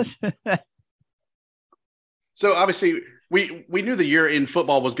 I guess. So obviously we knew the year in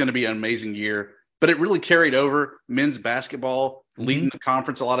football was going to be an amazing year, but it really carried over. Men's basketball leading the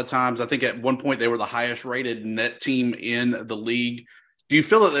conference a lot of times. I think at one point they were the highest rated net team in the league. Do you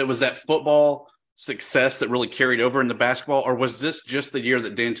feel that it was that football success that really carried over in the basketball, or was this just the year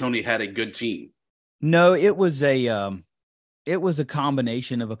that D'Antoni had a good team? No, it was a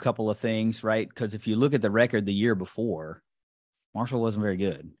combination of a couple of things, right? Because if you look at the record the year before, Marshall wasn't very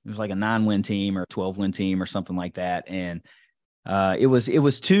good. It was like a 9-win team or a 12-win team or something like that. And it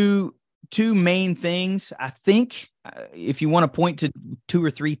was two main things. I think if you want to point to 2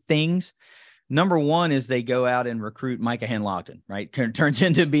 or 3 things, number one is they go out and recruit Micah Henlockton, right? Turns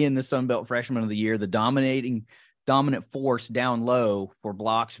into being the Sun Belt Freshman of the Year, the dominant force down low for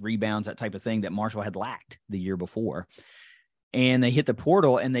blocks, rebounds, that type of thing that Marshall had lacked the year before. And they hit the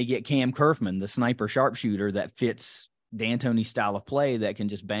portal and they get Cam Kerfman, the sniper sharpshooter that fits D'Antoni's style of play that can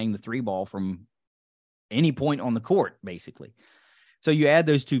just bang the 3 ball from any point on the court, basically. So you add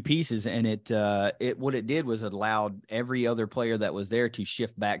those 2 pieces, and it what it did was it allowed every other player that was there to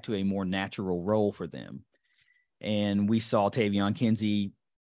shift back to a more natural role for them. And we saw Tavion Kinsey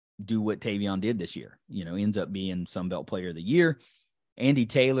do what Tavion did this year, ends up being Sun Belt Player of the Year. Andy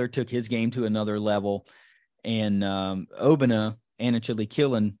Taylor took his game to another level, and Obina, Anachili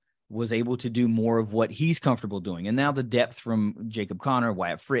Killen, was able to do more of what he's comfortable doing. And now the depth from Jacob Connor,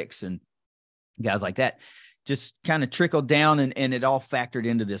 Wyatt Fricks, and guys like that just kind of trickled down, and it all factored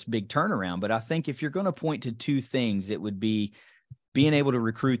into this big turnaround. But I think if you're going to point to 2 things, it would be being able to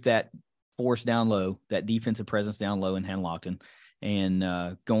recruit that force down low, that defensive presence down low in Henlockton,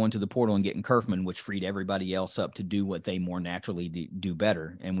 and going to the portal and getting Kerfman, which freed everybody else up to do what they more naturally do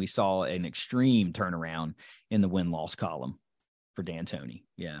better. And we saw an extreme turnaround in the win-loss column for D'Antoni.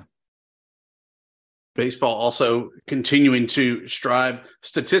 Yeah. Baseball also continuing to strive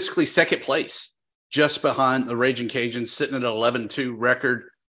statistically second place, just behind the Raging Cajuns, sitting at an 11-2 record.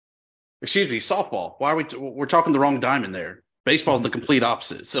 Excuse me, softball. Why are we're talking the wrong diamond there? Baseball is the complete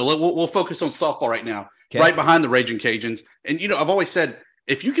opposite. So we'll focus on softball right now, right behind the Raging Cajuns. And, I've always said,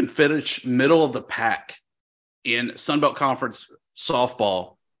 if you can finish middle of the pack in Sun Belt Conference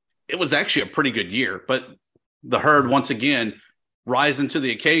softball, it was actually a pretty good year. But the Herd, once again, rising to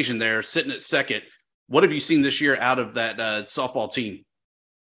the occasion there, sitting at second. What have you seen this year out of that softball team?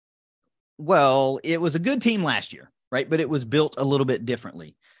 Well, it was a good team last year, right? But it was built a little bit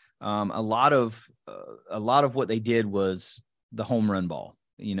differently. A lot of what they did was the home run ball,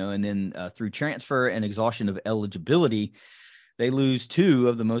 and then through transfer and exhaustion of eligibility, they lose 2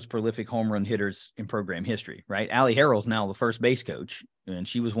 of the most prolific home run hitters in program history, right? Allie Harrell's now the first base coach, and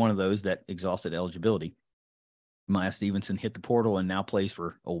she was one of those that exhausted eligibility. Maya Stevenson hit the portal and now plays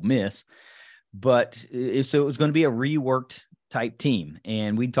for Ole Miss. But so it was going to be a reworked type team.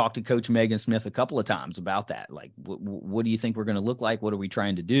 And we talked to Coach Megan Smith a couple of times about that. Like, what do you think we're going to look like? What are we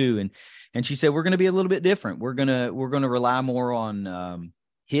trying to do? And she said, we're going to be a little bit different. We're going to rely more on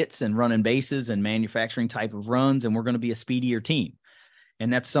hits and running bases and manufacturing type of runs. And we're going to be a speedier team.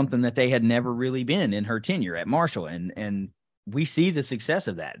 And that's something that they had never really been in her tenure at Marshall. And we see the success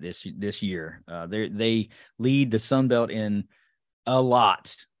of that this year. They lead the Sun Belt in a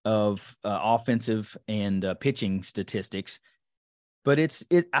lot of offensive and pitching statistics, but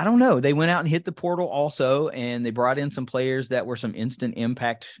I don't know. They went out and hit the portal also, and they brought in some players that were some instant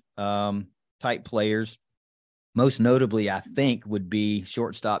impact type players. Most notably, I think, would be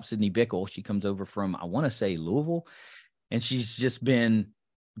shortstop Sydney Bickle. She comes over from, I want to say, Louisville, and she's just been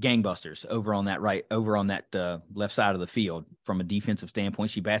gangbusters over on that left side of the field from a defensive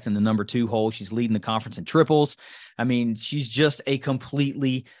standpoint. She bats in the number 2 hole. She's leading the conference in triples. I mean, she's just a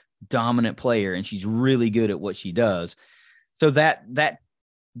completely dominant player, and she's really good at what she does. So that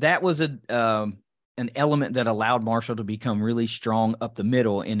was an element that allowed Marshall to become really strong up the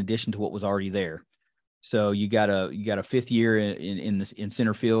middle in addition to what was already there. So you got a fifth year in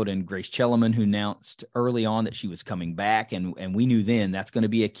center field, and Grace Chelleman, who announced early on that she was coming back, and we knew then that's going to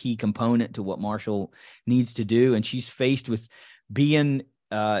be a key component to what Marshall needs to do. And she's faced with being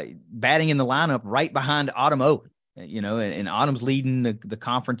batting in the lineup right behind Autumn Owen, and Autumn's leading the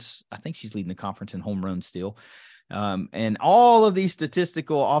conference. I think she's leading the conference in home runs still. And all of these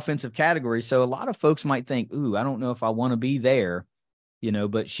statistical offensive categories. So a lot of folks might think, ooh, I don't know if I want to be there.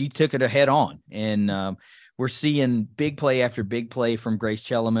 But she took it head on, and we're seeing big play after big play from Grace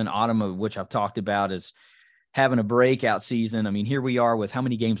Chelleman. Autumn, of which I've talked about, is having a breakout season. I mean, here we are with how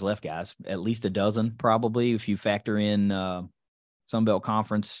many games left, guys? At least a dozen, probably, if you factor in Sun Belt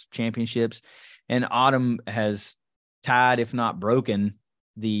Conference championships. And Autumn has tied, if not broken,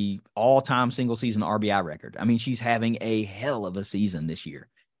 the all-time single-season RBI record. I mean, she's having a hell of a season this year.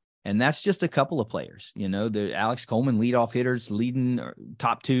 And that's just a couple of players, the Alex Coleman, leadoff hitters, leading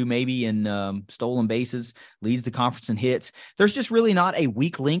top 2 maybe in stolen bases, leads the conference in hits. There's just really not a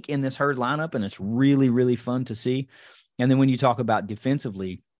weak link in this Herd lineup, and it's really, really fun to see. And then when you talk about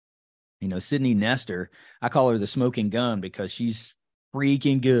defensively, Sydney Nestor, I call her the smoking gun because she's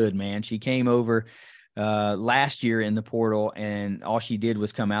freaking good, man. She came over last year in the portal, and all she did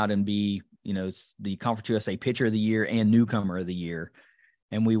was come out and be the Conference USA Pitcher of the Year and Newcomer of the Year.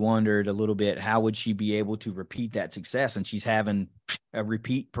 And we wondered a little bit, how would she be able to repeat that success? And she's having a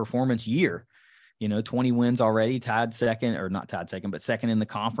repeat performance year, 20 wins already, not tied second, but second in the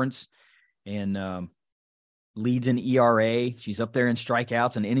conference, and leads in ERA. She's up there in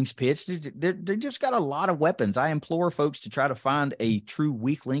strikeouts and innings pitched. They just got a lot of weapons. I implore folks to try to find a true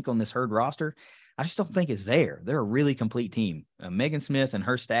weak link on this Herd roster. I just don't think it's there. They're a really complete team. Megan Smith and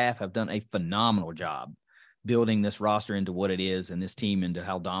her staff have done a phenomenal job building this roster into what it is, and this team into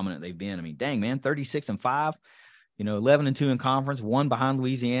how dominant they've been. I mean, dang, man, 36-5, 11-2 in conference, one behind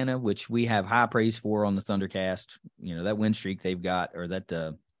Louisiana, which we have high praise for on the Thundercast. That win streak they've got, or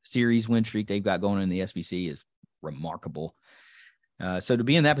that series win streak they've got going in the SBC is remarkable. So to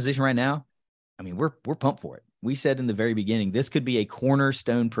be in that position right now, I mean, we're pumped for it. We said in the very beginning, this could be a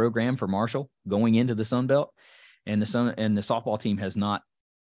cornerstone program for Marshall going into the Sun Belt, and the softball team has not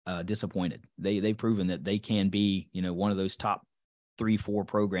disappointed. They've proven that they can be, one of those top 3-4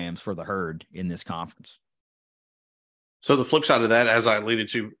 programs for the Herd in this conference. So the flip side of that, as I alluded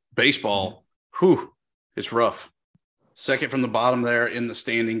to, baseball, it's rough. Second from the bottom there in the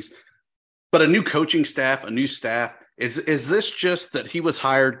standings, but a new coaching staff, a new staff. Is this just that he was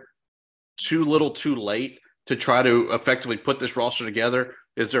hired too little, too late to try to effectively put this roster together?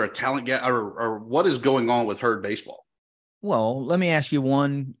 Is there a talent gap, or what is going on with Herd baseball? Well, let me ask you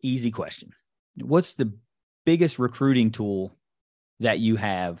one easy question. What's the biggest recruiting tool that you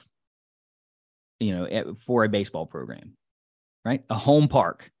have, for a baseball program, right? A home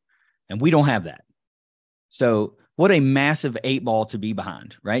park. And we don't have that. So what a massive 8-ball to be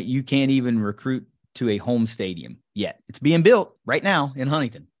behind, right? You can't even recruit to a home stadium yet. It's being built right now in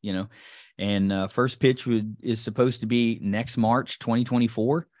Huntington, and first pitch is supposed to be next March,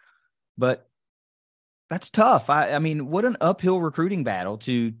 2024. But that's tough. I mean, what an uphill recruiting battle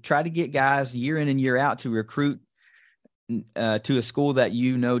to try to get guys year in and year out to recruit to a school that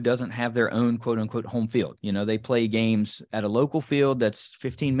doesn't have their own quote unquote home field. They play games at a local field that's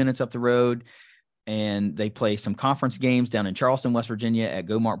 15 minutes up the road, and they play some conference games down in Charleston, West Virginia at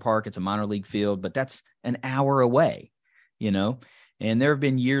Gomart Park. It's a minor league field, but that's an hour away, and there have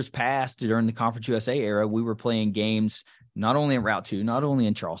been years past during the Conference USA era, we were playing games not only in Route 2, not only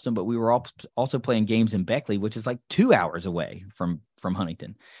in Charleston, but we were also playing games in Beckley, which is like 2 hours away from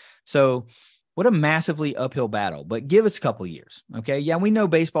Huntington. So what a massively uphill battle, but give us a couple of years. Okay. Yeah. We know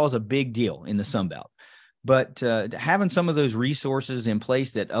baseball is a big deal in the Sun Belt, but having some of those resources in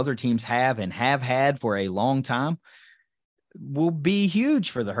place that other teams have and have had for a long time will be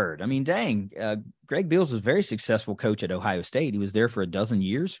huge for the Herd. I mean, dang, Greg Beals was a very successful coach at Ohio State. He was there for a dozen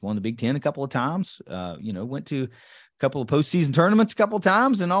years, won the Big Ten a couple of times, went to couple of postseason tournaments a couple of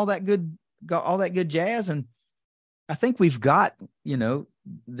times and all that good jazz. And I think we've got,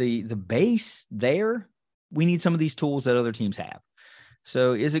 the base there. We need some of these tools that other teams have.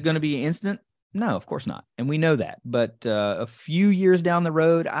 So is it going to be instant? No, of course not. And we know that, but a few years down the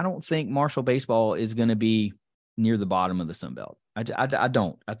road, I don't think Marshall baseball is going to be near the bottom of the Sun Belt. I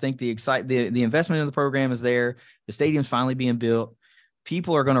don't. I think the investment in the program is there. The stadium's finally being built.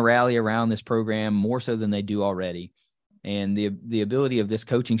 People are going to rally around this program more so than they do already. And the ability of this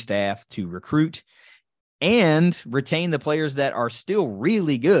coaching staff to recruit and retain the players that are still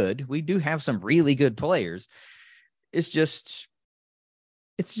really good. We do have some really good players. It's just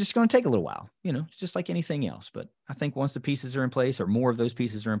going to take a little while, it's just like anything else. But I think once the pieces are in place, or more of those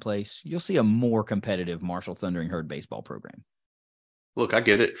pieces are in place, you'll see a more competitive Marshall Thundering Herd baseball program. Look, I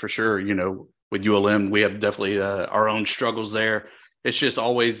get it for sure. With ULM, we have definitely our own struggles there. It's just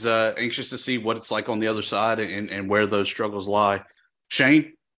always anxious to see what it's like on the other side and where those struggles lie.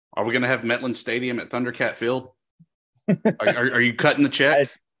 Shane, are we going to have Metland Stadium at Thundercat Field? Are you cutting the check?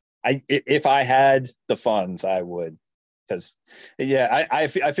 If I had the funds, I would. Because, I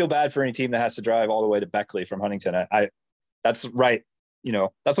feel bad for any team that has to drive all the way to Beckley from Huntington. That's right.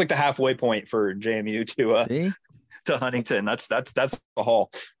 That's like the halfway point for JMU to Huntington. That's the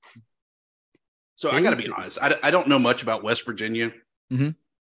haul. So I got to be honest. I don't know much about West Virginia. Mm-hmm.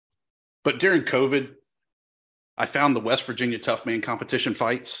 But during COVID, I found the West Virginia Tough Man competition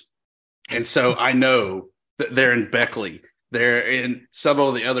fights. And so I know that they're in Beckley. They're in several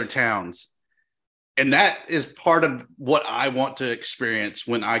of the other towns. And that is part of what I want to experience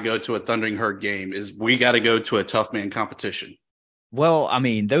when I go to a Thundering Herd game is we got to go to a Tough Man competition. Well, I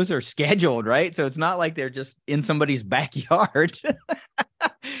mean, those are scheduled, right? So it's not like they're just in somebody's backyard.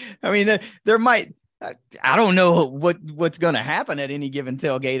 I mean, there might... I don't know what's going to happen at any given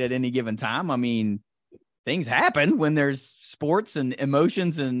tailgate at any given time. I mean, things happen when there's sports and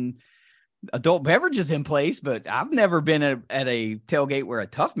emotions and adult beverages in place, but I've never been at a tailgate where a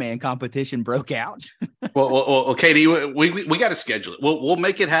tough man competition broke out. Well, Katie, we got to schedule it. We'll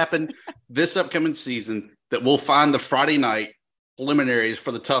make it happen this upcoming season. That we'll find the Friday night preliminaries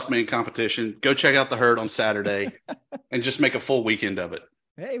for the tough man competition. Go check out the herd on Saturday, and just make a full weekend of it.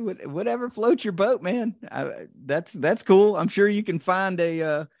 Hey, whatever floats your boat, man. That's cool. I'm sure you can find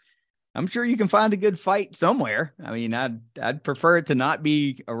a good fight somewhere. I mean, I'd prefer it to not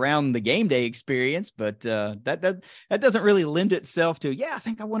be around the game day experience, but that doesn't really lend itself to. Yeah, I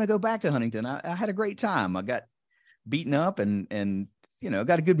think I want to go back to Huntington. I had a great time. I got beaten up and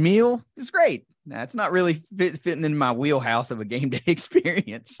got a good meal. It's great. That's not really fitting in my wheelhouse of a game day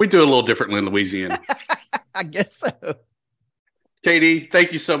experience. We do it a little differently in Louisiana. I guess so. Katie,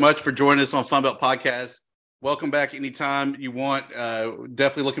 thank you so much for joining us on FunBelt Podcast. Welcome back anytime you want.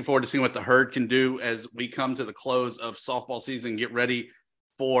 Definitely looking forward to seeing what the herd can do as we come to the close of softball season. Get ready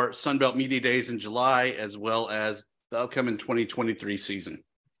for Sunbelt Media Days in July, as well as the upcoming 2023 season.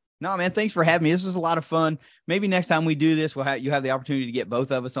 No, man, thanks for having me. This was a lot of fun. Maybe next time we do this, you have the opportunity to get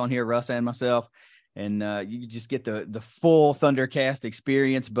both of us on here, Russ and myself, and you just get the full Thundercast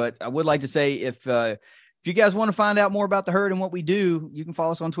experience. But I would like to say, if you guys want to find out more about the herd and what we do, you can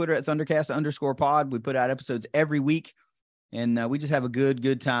follow us on Twitter at Thundercast_pod. We put out episodes every week, and we just have a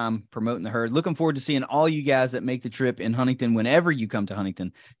good time promoting the herd. Looking forward to seeing all you guys that make the trip in Huntington. Whenever you come to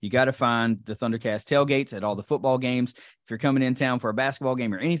Huntington, you got to find the Thundercast tailgates at all the football games. If you're coming in town for a basketball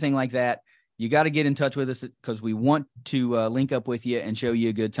game or anything like that, you got to get in touch with us, because we want to link up with you and show you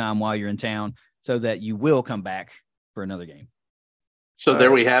a good time while you're in town, so that you will come back for another game. So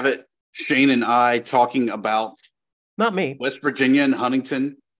there we have it. Shane and I talking about not me, West Virginia and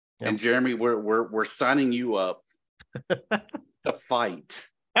Huntington. Yep. And Jeremy, we're signing you up to fight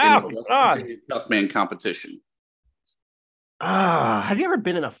in the West Virginia Tough Man competition. Have you ever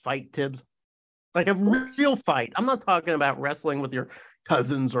been in a fight, Tibbs? Like a real fight? I'm not talking about wrestling with your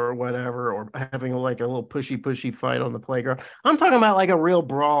cousins or whatever, or having like a little pushy fight on the playground. I'm talking about like a real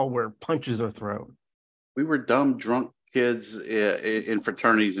brawl where punches are thrown. We were dumb, drunk kids in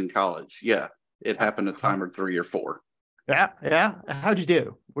fraternities in college. Yeah, it happened a time or 3 or 4. Yeah. How'd you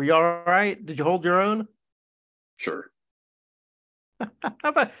do? Were you all right? Did you hold your own? Sure.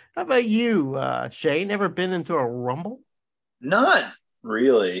 How about you, Shane? Ever been into a rumble? Not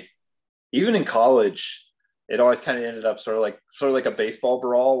really. Even in college, it always kind of ended up sort of like a baseball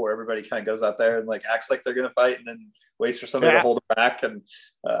brawl, where everybody kind of goes out there and like acts like they're going to fight, and then waits for somebody to hold them back. And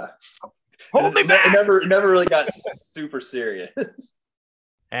hold me back. It never really got super serious.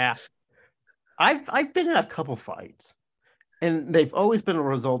 Yeah, I've been in a couple fights, and they've always been a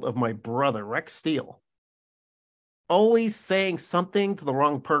result of my brother Rex Steele always saying something to the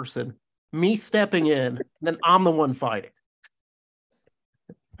wrong person, me stepping in, and then I'm the one fighting.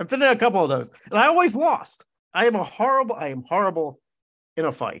 I've been in a couple of those, and I always lost. I am horrible in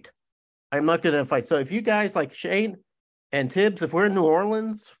a fight. I'm not good at a fight. So if you guys like Shane and Tibbs, if we're in New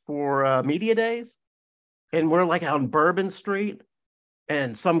Orleans for media days, and we're like on Bourbon Street,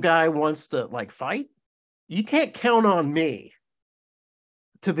 and some guy wants to like fight, you can't count on me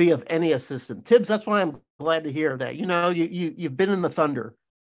to be of any assistance. Tibbs, that's why I'm glad to hear that. You've been in the Thunder.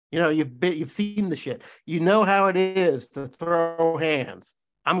 You've seen the shit. You know how it is to throw hands.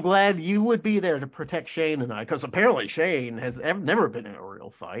 I'm glad you would be there to protect Shane and I, because apparently Shane has never been in a real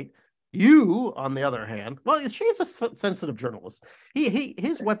fight. You, on the other hand, well, Shane's a sensitive journalist.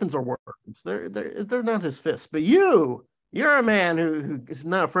 His weapons are words. They're not his fists. But you're a man who is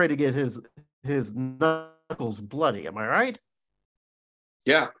not afraid to get his knuckles bloody. Am I right?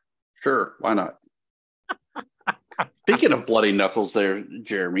 Yeah, sure. Why not? Speaking of bloody knuckles there,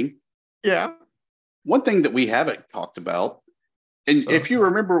 Jeremy. Yeah. One thing that we haven't talked about, and if you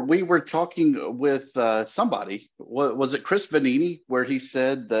remember, we were talking with somebody, was it Chris Vanini, where he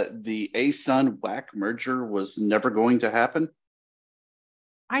said that the ASUN-WAC merger was never going to happen?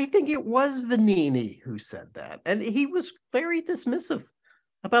 I think it was Vanini who said that. And he was very dismissive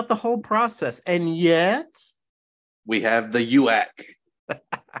about the whole process. And yet we have the UAC,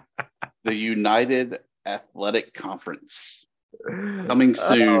 the United Athletic Conference, coming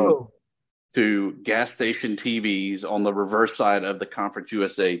soon to gas station TVs on the reverse side of the Conference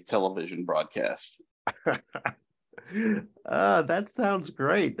USA television broadcast. That sounds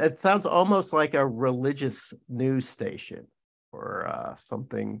great. That sounds almost like a religious news station or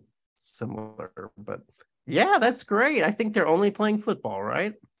something similar. But yeah, that's great. I think they're only playing football,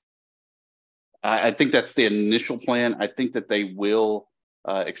 right? I think that's the initial plan. I think that they will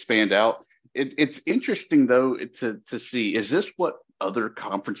expand out. It's interesting, though, to see, is this what other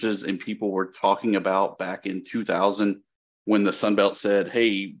conferences and people were talking about back in 2000 when the Sun Belt said,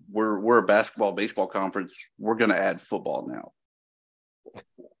 "Hey, we're a basketball baseball conference. We're going to add football now."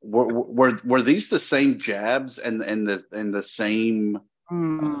 Were these the same jabs and the same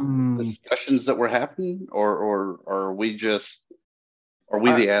discussions that were happening, or are we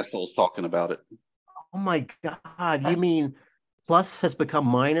the assholes talking about it? Oh my God! You mean plus has become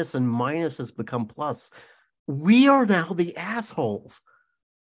minus and minus has become plus? We are now the assholes.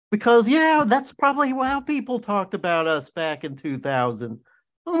 Because, yeah, that's probably how people talked about us back in 2000.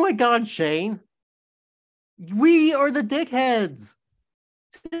 Oh, my God, Shane. We are the dickheads.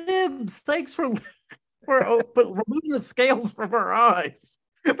 Tibbs, thanks for removing the scales from our eyes.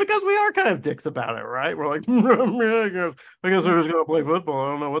 Because we are kind of dicks about it, right? We're like, I guess they're just going to play football.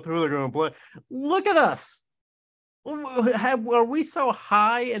 I don't know who they're going to play. Look at us. Are we so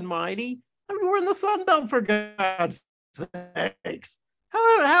high and mighty? I mean, we're in the Sun Belt, for God's sakes.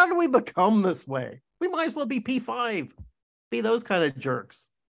 How do we become this way? We might as well be P5, be those kind of jerks.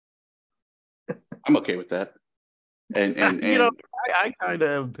 I'm okay with that. And I kind of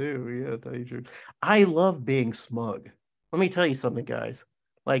am too. Yeah, tell you the truth. I love being smug. Let me tell you something, guys.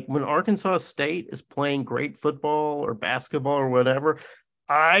 Like when Arkansas State is playing great football or basketball or whatever,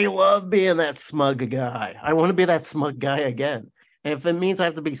 I love being that smug guy. I want to be that smug guy again. And if it means I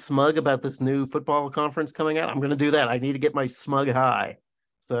have to be smug about this new football conference coming out, I'm going to do that. I need to get my smug high.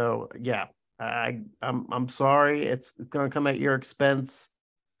 So yeah, I'm sorry. It's going to come at your expense,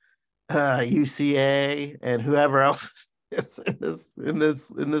 UCA and whoever else is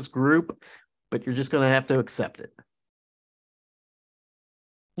in this group. But you're just going to have to accept it.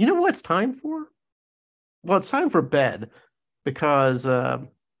 You know what it's time for? Well, it's time for bed because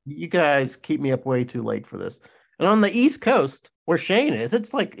you guys keep me up way too late for this. And on the East Coast, where Shane is,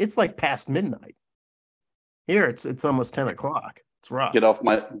 it's like past midnight. Here, it's almost 10 o'clock. It's rough. Get off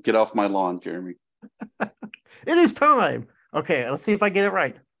my lawn, Jeremy. It is time. Okay, let's see if I get it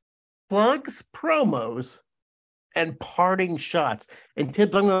right. Plugs, promos, and parting shots. And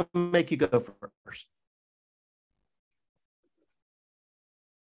Tibbs, I'm going to make you go first.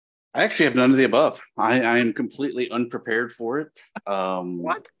 I actually have none of the above. I am completely unprepared for it.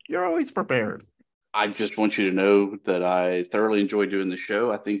 What? You're always prepared. I just want you to know that I thoroughly enjoy doing the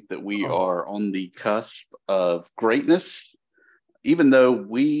show. I think that we are on the cusp of greatness, even though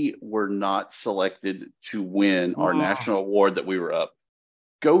we were not selected to win our national award that we were up.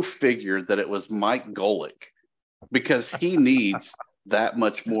 Go figure that it was Mike Golick, because he needs that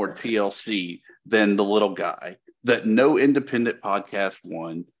much more TLC than the little guy that no independent podcast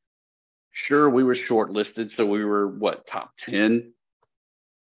won. Sure, we were shortlisted, so we were top 10?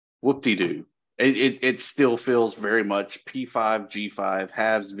 Whoop-de-doo. It still feels very much P5, G5,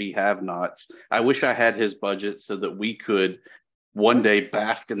 haves v have-nots. I wish I had his budget so that we could one day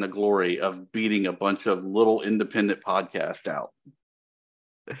bask in the glory of beating a bunch of little independent podcasts out.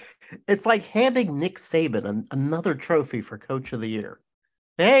 It's like handing Nick Saban another trophy for Coach of the Year.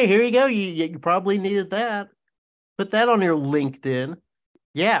 Hey, here you go. You probably needed that. Put that on your LinkedIn.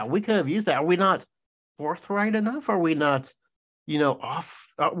 Yeah, we could have used that. Are we not forthright enough? Are we not, off?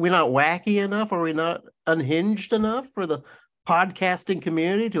 Are we not wacky enough? Are we not unhinged enough for the podcasting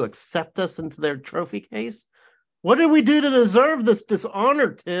community to accept us into their trophy case? What did we do to deserve this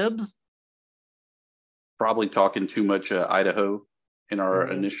dishonor, Tibbs? Probably talking too much Idaho in our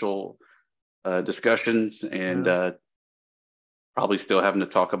initial discussions, and probably still having to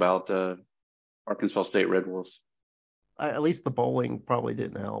talk about Arkansas State Red Wolves. At least the bowling probably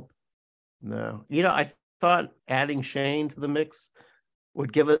didn't help. No. I thought adding Shane to the mix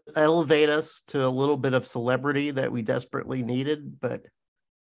would elevate us to a little bit of celebrity that we desperately needed, but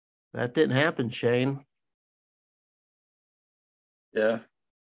that didn't happen, Shane. Yeah.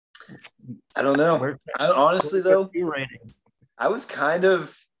 I don't know. Honestly, though, I was kind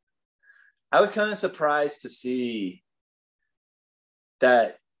of surprised to see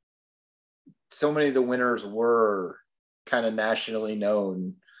that so many of the winners were kind of nationally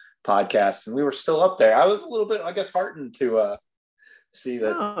known podcasts, and we were still up there. I was a little bit, I guess, heartened to see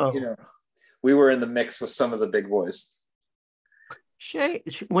that we were in the mix with some of the big boys.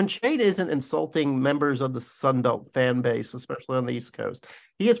 When Shane isn't insulting members of the Sun Belt fan base, especially on the East Coast,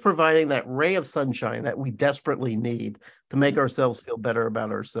 he is providing that ray of sunshine that we desperately need to make ourselves feel better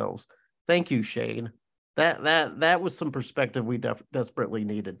about ourselves. Thank you, Shane. That was some perspective we desperately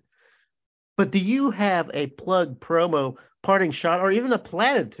needed. But do you have a plug, promo, parting shot, or even a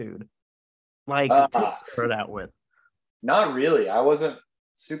platitude like to start out with? Not really. I wasn't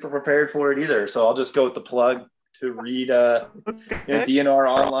super prepared for it either. So I'll just go with the plug to read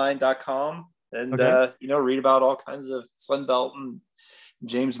dnronline.com and read about all kinds of Sun Belt and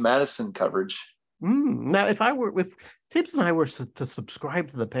James Madison coverage. Now, if Tibbs and I were to subscribe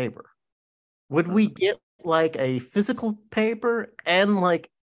to the paper, would we get like a physical paper and like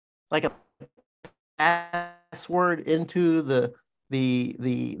a password into the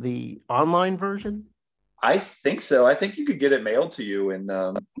online version? I think so. I think you could get it mailed to you in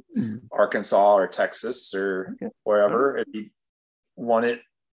Arkansas or Texas or wherever if you want it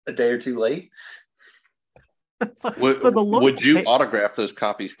a day or two late. Would you autograph those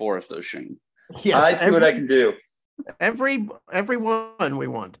copies for us, though, Shane? Yes, I see what I can do. Everyone we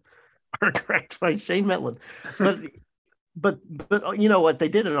want autographed by Shane Metlin, but you know what they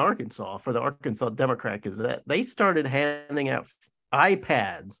did in Arkansas for the Arkansas Democrat Gazette? They started handing out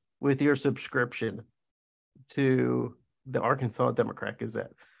iPads with your subscription to the Arkansas Democrat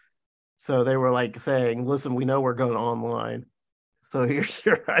Gazette. So they were like saying, "Listen, we know we're going online, so here's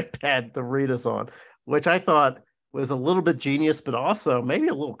your iPad to read us on," which I thought was a little bit genius, but also maybe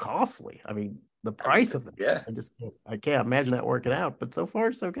a little costly. I mean, the price of it. Yeah. I can't imagine that working out, but so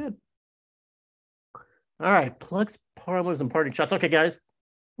far so good. All right, plugs, parlors, and parting shots. Okay, guys,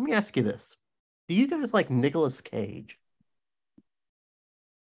 let me ask you this. Do you guys like Nicolas Cage?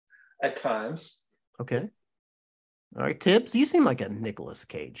 At times. Okay. All right, Tibbs, you seem like a Nicolas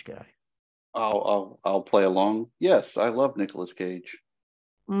Cage guy. I'll play along. Yes, I love Nicolas Cage.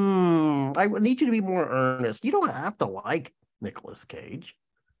 I would need you to be more earnest. You don't have to like Nicolas Cage.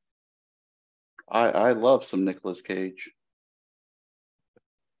 I love some Nicolas Cage.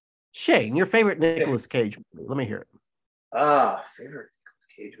 Shane, your favorite Nicolas Cage movie. Let me hear it. Favorite Nicolas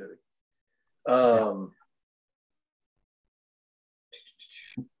Cage movie.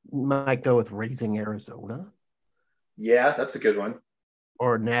 Might go with Raising Arizona. Yeah, that's a good one.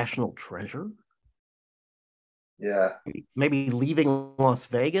 Or National Treasure. Yeah. Maybe Leaving Las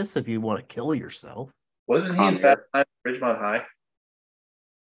Vegas if you want to kill yourself. Wasn't he in Fast Times at Ridgemont High?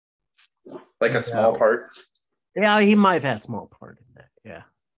 Like a small part? Yeah, he might have had a small part in that. Yeah.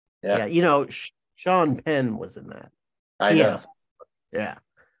 Yeah. You know, Sean Penn was in that. I know. Yeah.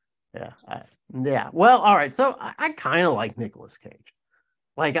 Well, all right. So I kind of like Nicolas Cage.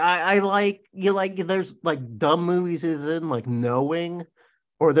 Like I like there's like dumb movies he's in, like Knowing,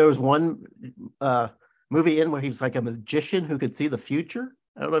 or there was one movie in where he was like a magician who could see the future.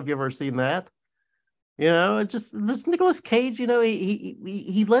 I don't know if you've ever seen that. You know, it just this Nicolas Cage, you know,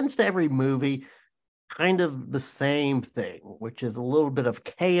 he lends to every movie kind of the same thing, which is a little bit of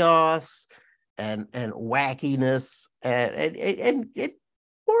chaos and wackiness and it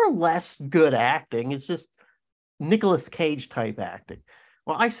more or less good acting. It's just Nicolas Cage type acting.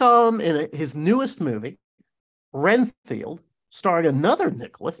 Well, I saw him in his newest movie, Renfield, starring another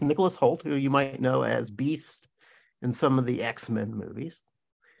Nicholas Hoult, who you might know as Beast in some of the X-Men movies.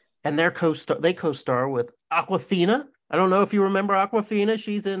 And they co-star with Awkwafina. I don't know if you remember Awkwafina.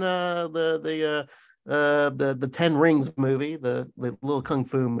 She's in the 10 Rings movie, the little kung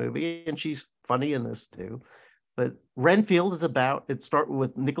fu movie, and she's funny in this too. But Renfield is it starts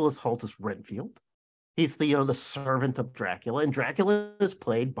with Nicholas Hoult as Renfield. He's the servant of Dracula, and Dracula is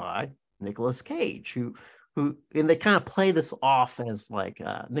played by Nicolas Cage, who and they kind of play this off as like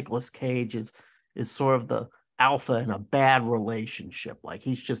Nicolas Cage is sort of the alpha in a bad relationship. Like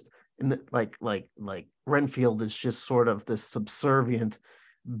he's just like Renfield is just sort of this subservient,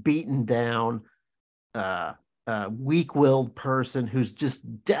 beaten down, weak-willed person who's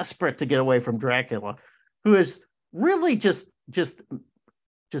just desperate to get away from Dracula, who is really just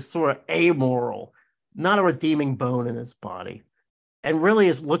sort of amoral, not a redeeming bone in his body, and really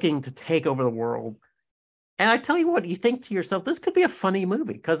is looking to take over the world. And I tell you what, you think to yourself, this could be a funny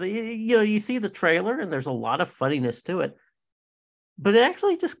movie because you see the trailer and there's a lot of funniness to it, but it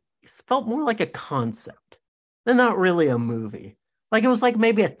actually just felt more like a concept than not really a movie. Like it was like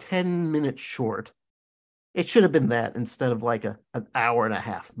maybe a 10-minute short. It should have been that instead of like an hour and a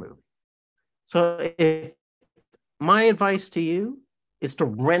half movie. So if my advice to you is to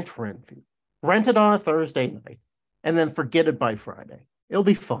rent it on a Thursday night and then forget it by Friday. It'll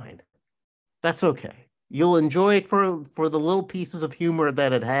be fine. That's okay. You'll enjoy it for the little pieces of humor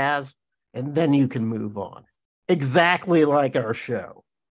that it has, and then you can move on. Exactly like our show.